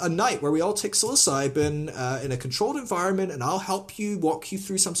a night where we all take psilocybin in a controlled environment, and I'll help you walk you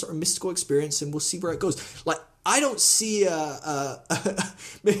through some sort of mystical experience, and we'll see where it goes. Like, I don't see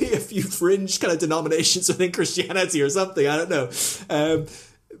maybe a few fringe kind of denominations within Christianity or something. I don't know.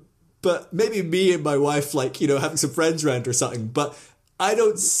 But maybe me and my wife, like, you know, having some friends around or something. But I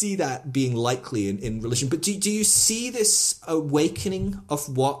don't see that being likely in religion. But do you see this awakening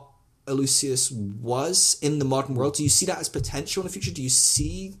of what Eleusis was in the modern world? Do you see that as potential in the future? Do you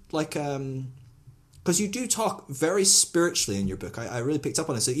see, like, because you do talk very spiritually in your book. I really picked up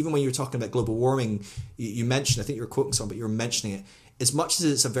on it. So even when you were talking about global warming, you mentioned, I think you were quoting something, but you were mentioning it. As much as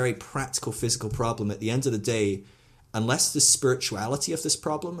it's a very practical, physical problem, at the end of the day, unless the spirituality of this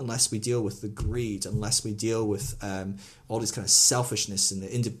problem, unless we deal with the greed, unless we deal with all this kind of selfishness and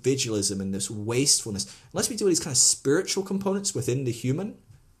the individualism and this wastefulness, unless we deal with these kind of spiritual components within the human,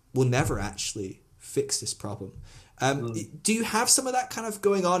 we'll never actually fix this problem. Do you have some of that kind of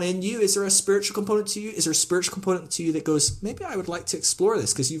going on in you? Is there a spiritual component to you? Is there a spiritual component to you that goes, maybe I would like to explore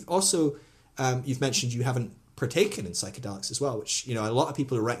this? Because you've also, you've mentioned you haven't partaken in psychedelics as well, which, you know, a lot of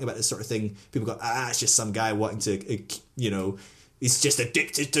people are writing about this sort of thing. People go, it's just some guy wanting to, you know, he's just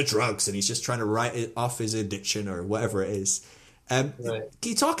addicted to drugs and he's just trying to write it off his addiction or whatever it is. Right. Can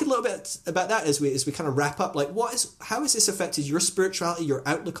you talk a little bit about that as we kind of wrap up? Like, how has this affected your spirituality, your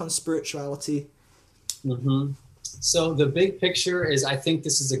outlook on spirituality? Mm-hmm. So the big picture is, I think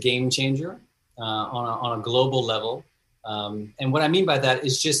this is a game changer on a global level. And what I mean by that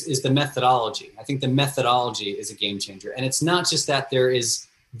is the methodology. I think the methodology is a game changer. And it's not just that there is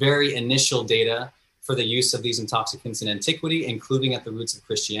very initial data for the use of these intoxicants in antiquity, including at the roots of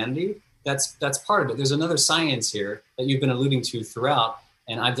Christianity. That's part of it. There's another science here that you've been alluding to throughout,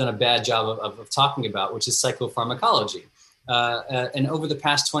 and I've done a bad job of talking about, which is psychopharmacology. And over the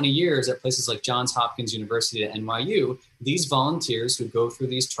past 20 years at places like Johns Hopkins University at NYU, these volunteers who go through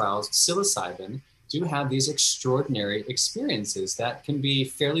these trials of psilocybin do have these extraordinary experiences that can be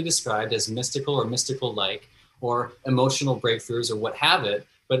fairly described as mystical or mystical-like or emotional breakthroughs or what have it.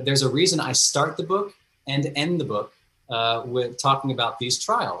 But there's a reason I start the book and end the book with talking about these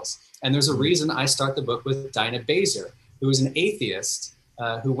trials. And there's a reason I start the book with Dinah Baser, who is an atheist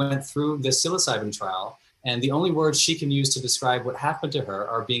who went through the psilocybin trial. And the only words she can use to describe what happened to her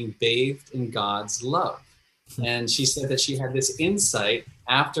are being bathed in God's love. And she said that she had this insight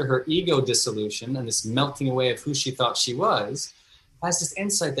after her ego dissolution and this melting away of who she thought she was, has this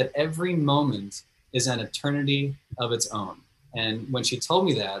insight that every moment is an eternity of its own. And when she told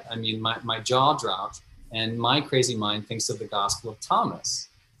me that, I mean, my jaw dropped, and my crazy mind thinks of the Gospel of Thomas,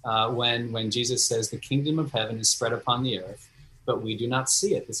 when Jesus says the kingdom of heaven is spread upon the earth, but we do not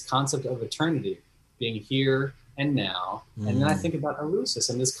see it. This concept of eternity being here and now. And then I think about Eleusis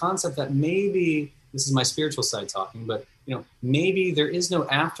and this concept that maybe, this is my spiritual side talking, but you know, maybe there is no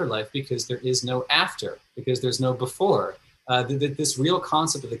afterlife because there is no after, because there's no before. This real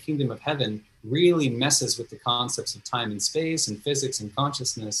concept of the kingdom of heaven really messes with the concepts of time and space and physics and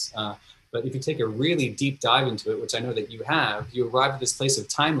consciousness. But if you take a really deep dive into it, which I know that you have, you arrive at this place of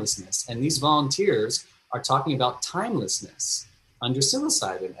timelessness. And these volunteers are talking about timelessness under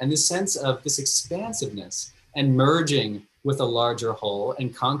psilocybin and this sense of this expansiveness and merging with a larger whole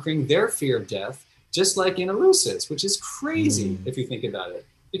and conquering their fear of death, just like in Eleusis, which is crazy if you think about it.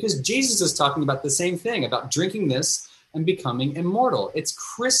 Because Jesus is talking about the same thing, about drinking this and becoming immortal. It's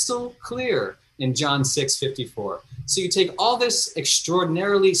crystal clear in John 6:54. So you take all this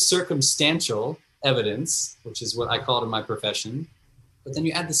extraordinarily circumstantial evidence, which is what I call it in my profession, but then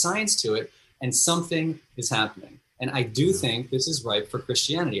you add the science to it and something is happening. And I do think this is ripe for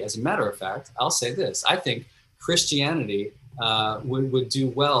Christianity. As a matter of fact, I'll say this. I think Christianity would do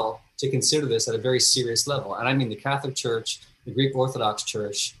well to consider this at a very serious level. And I mean the Catholic Church, the Greek Orthodox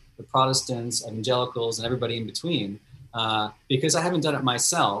Church, the Protestants, evangelicals, and everybody in between. Because I haven't done it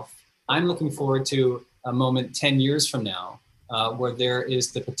myself, I'm looking forward to a moment 10 years from now where there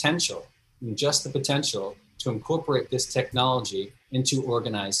is the potential, just the potential, to incorporate this technology into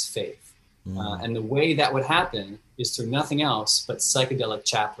organized faith. And the way that would happen is through nothing else but psychedelic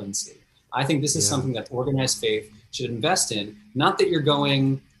chaplaincy. I think this is something that organized faith should invest in. Not that you're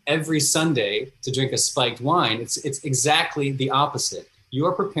going every Sunday to drink a spiked wine. It's exactly the opposite. You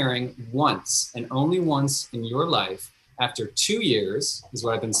are preparing once and only once in your life, after 2 years, is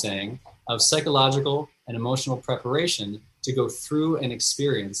what I've been saying, of psychological and emotional preparation to go through an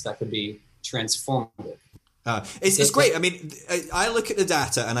experience that could be transformative. It's great. I mean, I look at the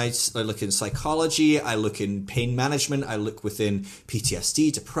data and I look in psychology, I look in pain management, I look within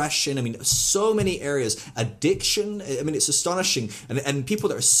PTSD, depression. I mean, so many areas. Addiction. I mean, it's astonishing. And people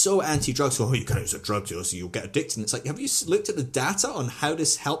that are so anti-drugs, you can't use a drug to so you'll get addicted. And it's like, have you looked at the data on how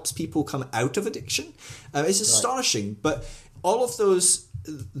this helps people come out of addiction? It's astonishing. But all of those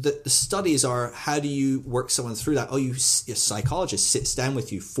the studies are, how do you work someone through that? A psychologist sits down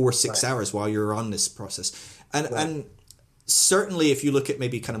with you for 6 hours while you're on this process. And certainly if you look at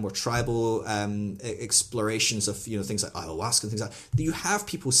maybe kind of more tribal explorations of, things like ayahuasca and things like that, you have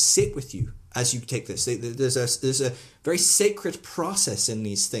people sit with you as you take this. There's a very sacred process in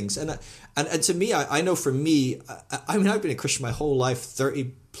these things. And to me, I know for me, I've been a Christian my whole life,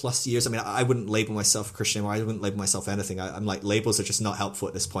 30 plus years. I mean, I wouldn't label myself a Christian anymore. I wouldn't label myself anything. I'm like, labels are just not helpful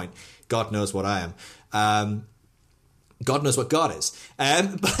at this point. God knows what I am. God knows what God is.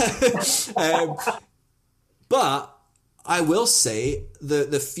 But I will say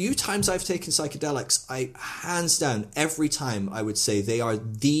the few times I've taken psychedelics, I hands down every time I would say they are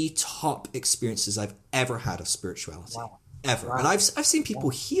the top experiences I've ever had of spirituality. Wow. Ever. Wow. And I've seen people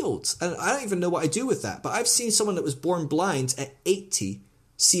healed, and I don't even know what I do with that, but I've seen someone that was born blind at 80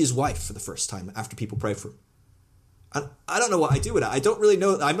 see his wife for the first time after people pray for him. And I don't know what I do with that. I don't really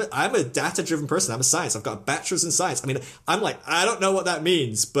know. I'm a data-driven person. I'm a science. I've got a bachelor's in science. I mean, I'm like, I don't know what that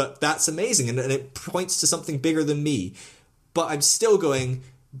means, but that's amazing. And it points to something bigger than me. But I'm still going,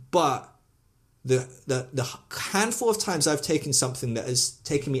 but the handful of times I've taken something that has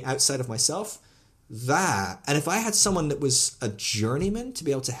taken me outside of myself, and if I had someone that was a journeyman to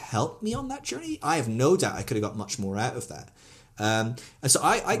be able to help me on that journey, I have no doubt I could have got much more out of that. And so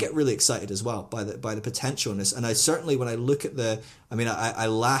I get really excited as well by the potential in this. And I certainly, when I look at I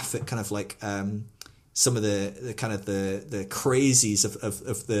laugh at kind of like some of the kind of the crazies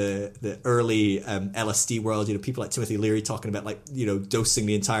of the early LSD world. People like Timothy Leary talking about dosing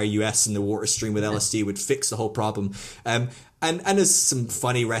the entire US in the water stream with LSD would fix the whole problem. And there's some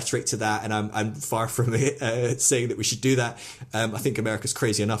funny rhetoric to that, and I'm far from saying that we should do that. I think America's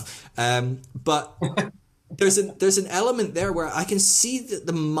crazy enough. But there's an element there where I can see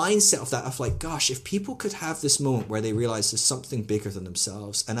the mindset of that, of like, gosh, if people could have this moment where they realize there's something bigger than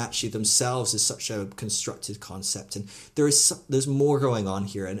themselves, and actually themselves is such a constructed concept, and there's more going on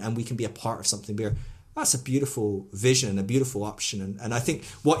here, and we can be a part of something bigger. That's a beautiful vision and a beautiful option. And I think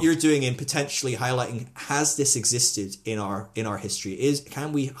what you're doing in potentially highlighting, has this existed in our history,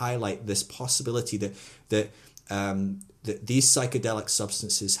 can we highlight this possibility that these psychedelic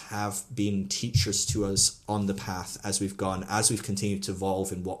substances have been teachers to us on the path as we've continued to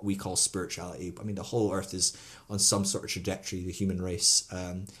evolve in what we call spirituality. I mean, the whole earth is on some sort of trajectory, the human race,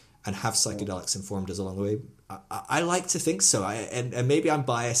 and have psychedelics informed us along the way. I like to think so, and maybe I'm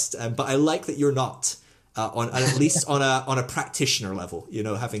biased, but I like that you're not, at least on a practitioner level,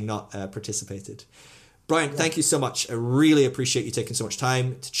 having not participated. Brian, thank you so much. I really appreciate you taking so much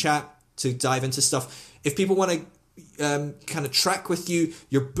time to chat, to dive into stuff. If people want to kind of track with you,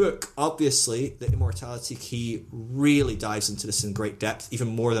 your book, obviously, The Immortality Key, really dives into this in great depth, even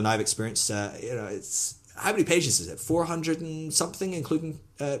more than I've experienced. It's how many pages is it? 400 and something, including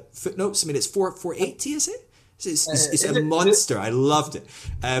footnotes. I mean, it's 480, is it? It's a monster. I loved it.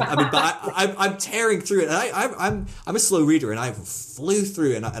 I'm tearing through it. And I'm a slow reader, and I flew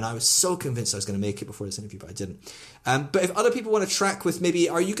through, and I was so convinced I was going to make it before this interview, but I didn't. But if other people want to track with, maybe,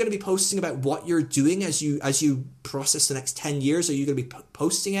 are you going to be posting about what you're doing as you process the next 10 years? Are you going to be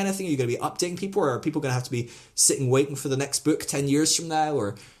posting anything? Are you going to be updating people, or are people going to have to be sitting waiting for the next book 10 years from now?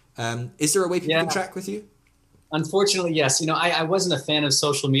 Or is there a way people can track with you? Unfortunately, yes. I wasn't a fan of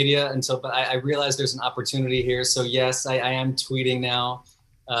social media but I realized there's an opportunity here. So yes, I am tweeting now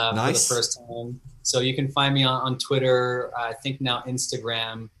nice. For the first time. So you can find me on Twitter. I think now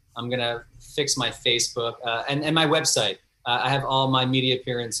Instagram. I'm going to fix my Facebook and my website. I have all my media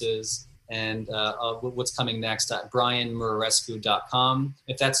appearances and what's coming next at brianmuraresku.com.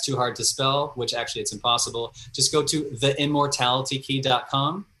 If that's too hard to spell, which actually it's impossible, just go to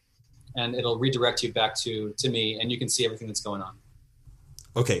theimmortalitykey.com. and it'll redirect you back to me, and you can see everything that's going on.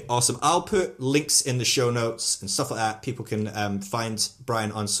 Okay, awesome. I'll put links in the show notes and stuff like that. People can find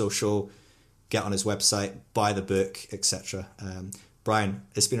Brian on social, get on his website, buy the book, etc. Brian,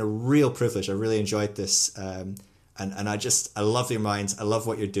 it's been a real privilege. I really enjoyed this, and I love your mind. I love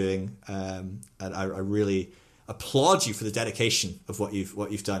what you're doing, and I really applaud you for the dedication of what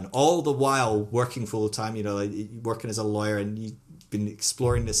you've done. All the while working full time, working as a lawyer, and you've been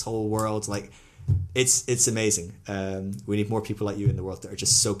exploring this whole world. Like, it's amazing. We need more people like you in the world that are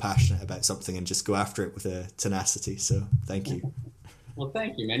just so passionate about something and just go after it with a tenacity. So thank you. Well,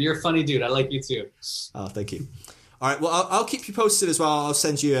 thank you, man. You're a funny dude. I like you too. Oh, thank you. All right. Well, I'll keep you posted as well. I'll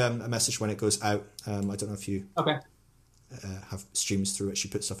send you a message when it goes out. I don't know if you have streams through which you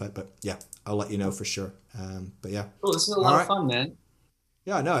put stuff out, but yeah, I'll let you know for sure. But yeah. Cool. This is a lot of fun, man.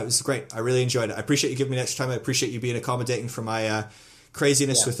 Yeah, no, it was great. I really enjoyed it. I appreciate you giving me an extra time. I appreciate you being accommodating for my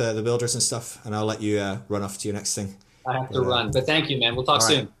craziness with the builders and stuff. And I'll let you run off to your next thing. I have to run. But thank you, man. We'll talk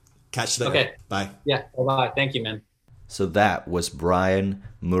soon. Catch you later. Okay. Bye. Yeah. Bye. Thank you, man. So that was Brian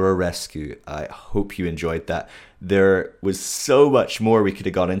Muraresku. I hope you enjoyed that. There was so much more we could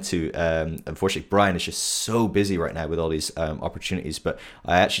have gone into. Unfortunately, Brian is just so busy right now with all these opportunities. But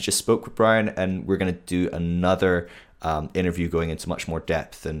I actually just spoke with Brian, and we're going to do another interview going into much more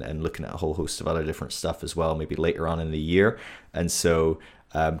depth and looking at a whole host of other different stuff as well, maybe later on in the year. And so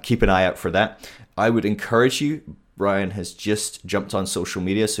keep an eye out for that. I would encourage you. Brian has just jumped on social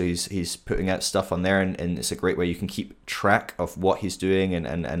media, so he's putting out stuff on there, and it's a great way you can keep track of what he's doing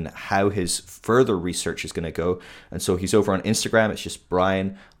and how his further research is going to go. And so he's over on Instagram, it's just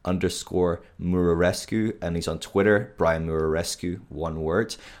Brian_Muraresku, and he's on Twitter, Brian Muraresku, one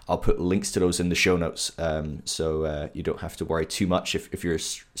word. I'll put links to those in the show notes, so you don't have to worry too much if you're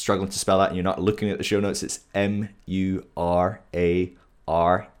struggling to spell that and you're not looking at the show notes. It's Muraresku.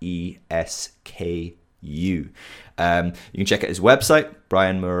 You can check out his website,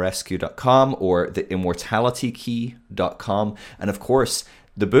 brianmuraresku.com, or theimmortalitykey.com, and of course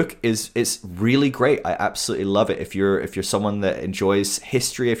the book it's really great. I absolutely love it. If you're someone that enjoys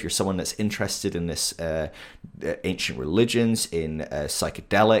history, if you're someone that's interested in this ancient religions, in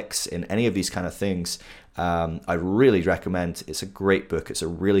psychedelics, in any of these kind of things, I really recommend. It's a great book. It's a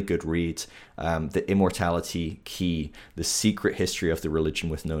really good read. The Immortality Key, The Secret History of the Religion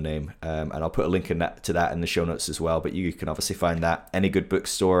with No Name. And I'll put a link to that in the show notes as well. But you can obviously find that any good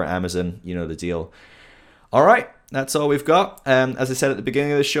bookstore, Amazon, you know the deal. All right. That's all we've got. As I said at the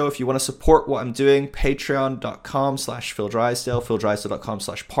beginning of the show, if you want to support what I'm doing, patreon.com/Phil Drysdale,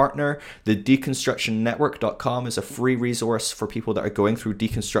 phildrysdale.com/partner. The deconstructionnetwork.com is a free resource for people that are going through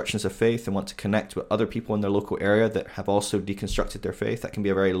deconstructions of faith and want to connect with other people in their local area that have also deconstructed their faith. That can be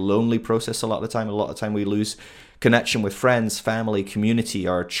a very lonely process a lot of the time. A lot of the time we lose connection with friends, family, community,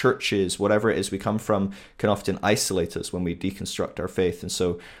 our churches, whatever it is we come from can often isolate us when we deconstruct our faith. And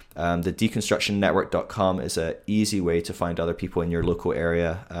so the deconstructionnetwork.com is an easy way to find other people in your local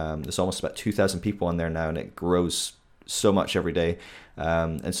area. There's almost about 2,000 people on there now, and it grows so much every day.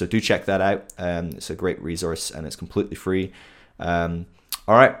 And so do check that out. It's a great resource, and it's completely free. All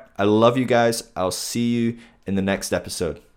right. I love you guys. I'll see you in the next episode.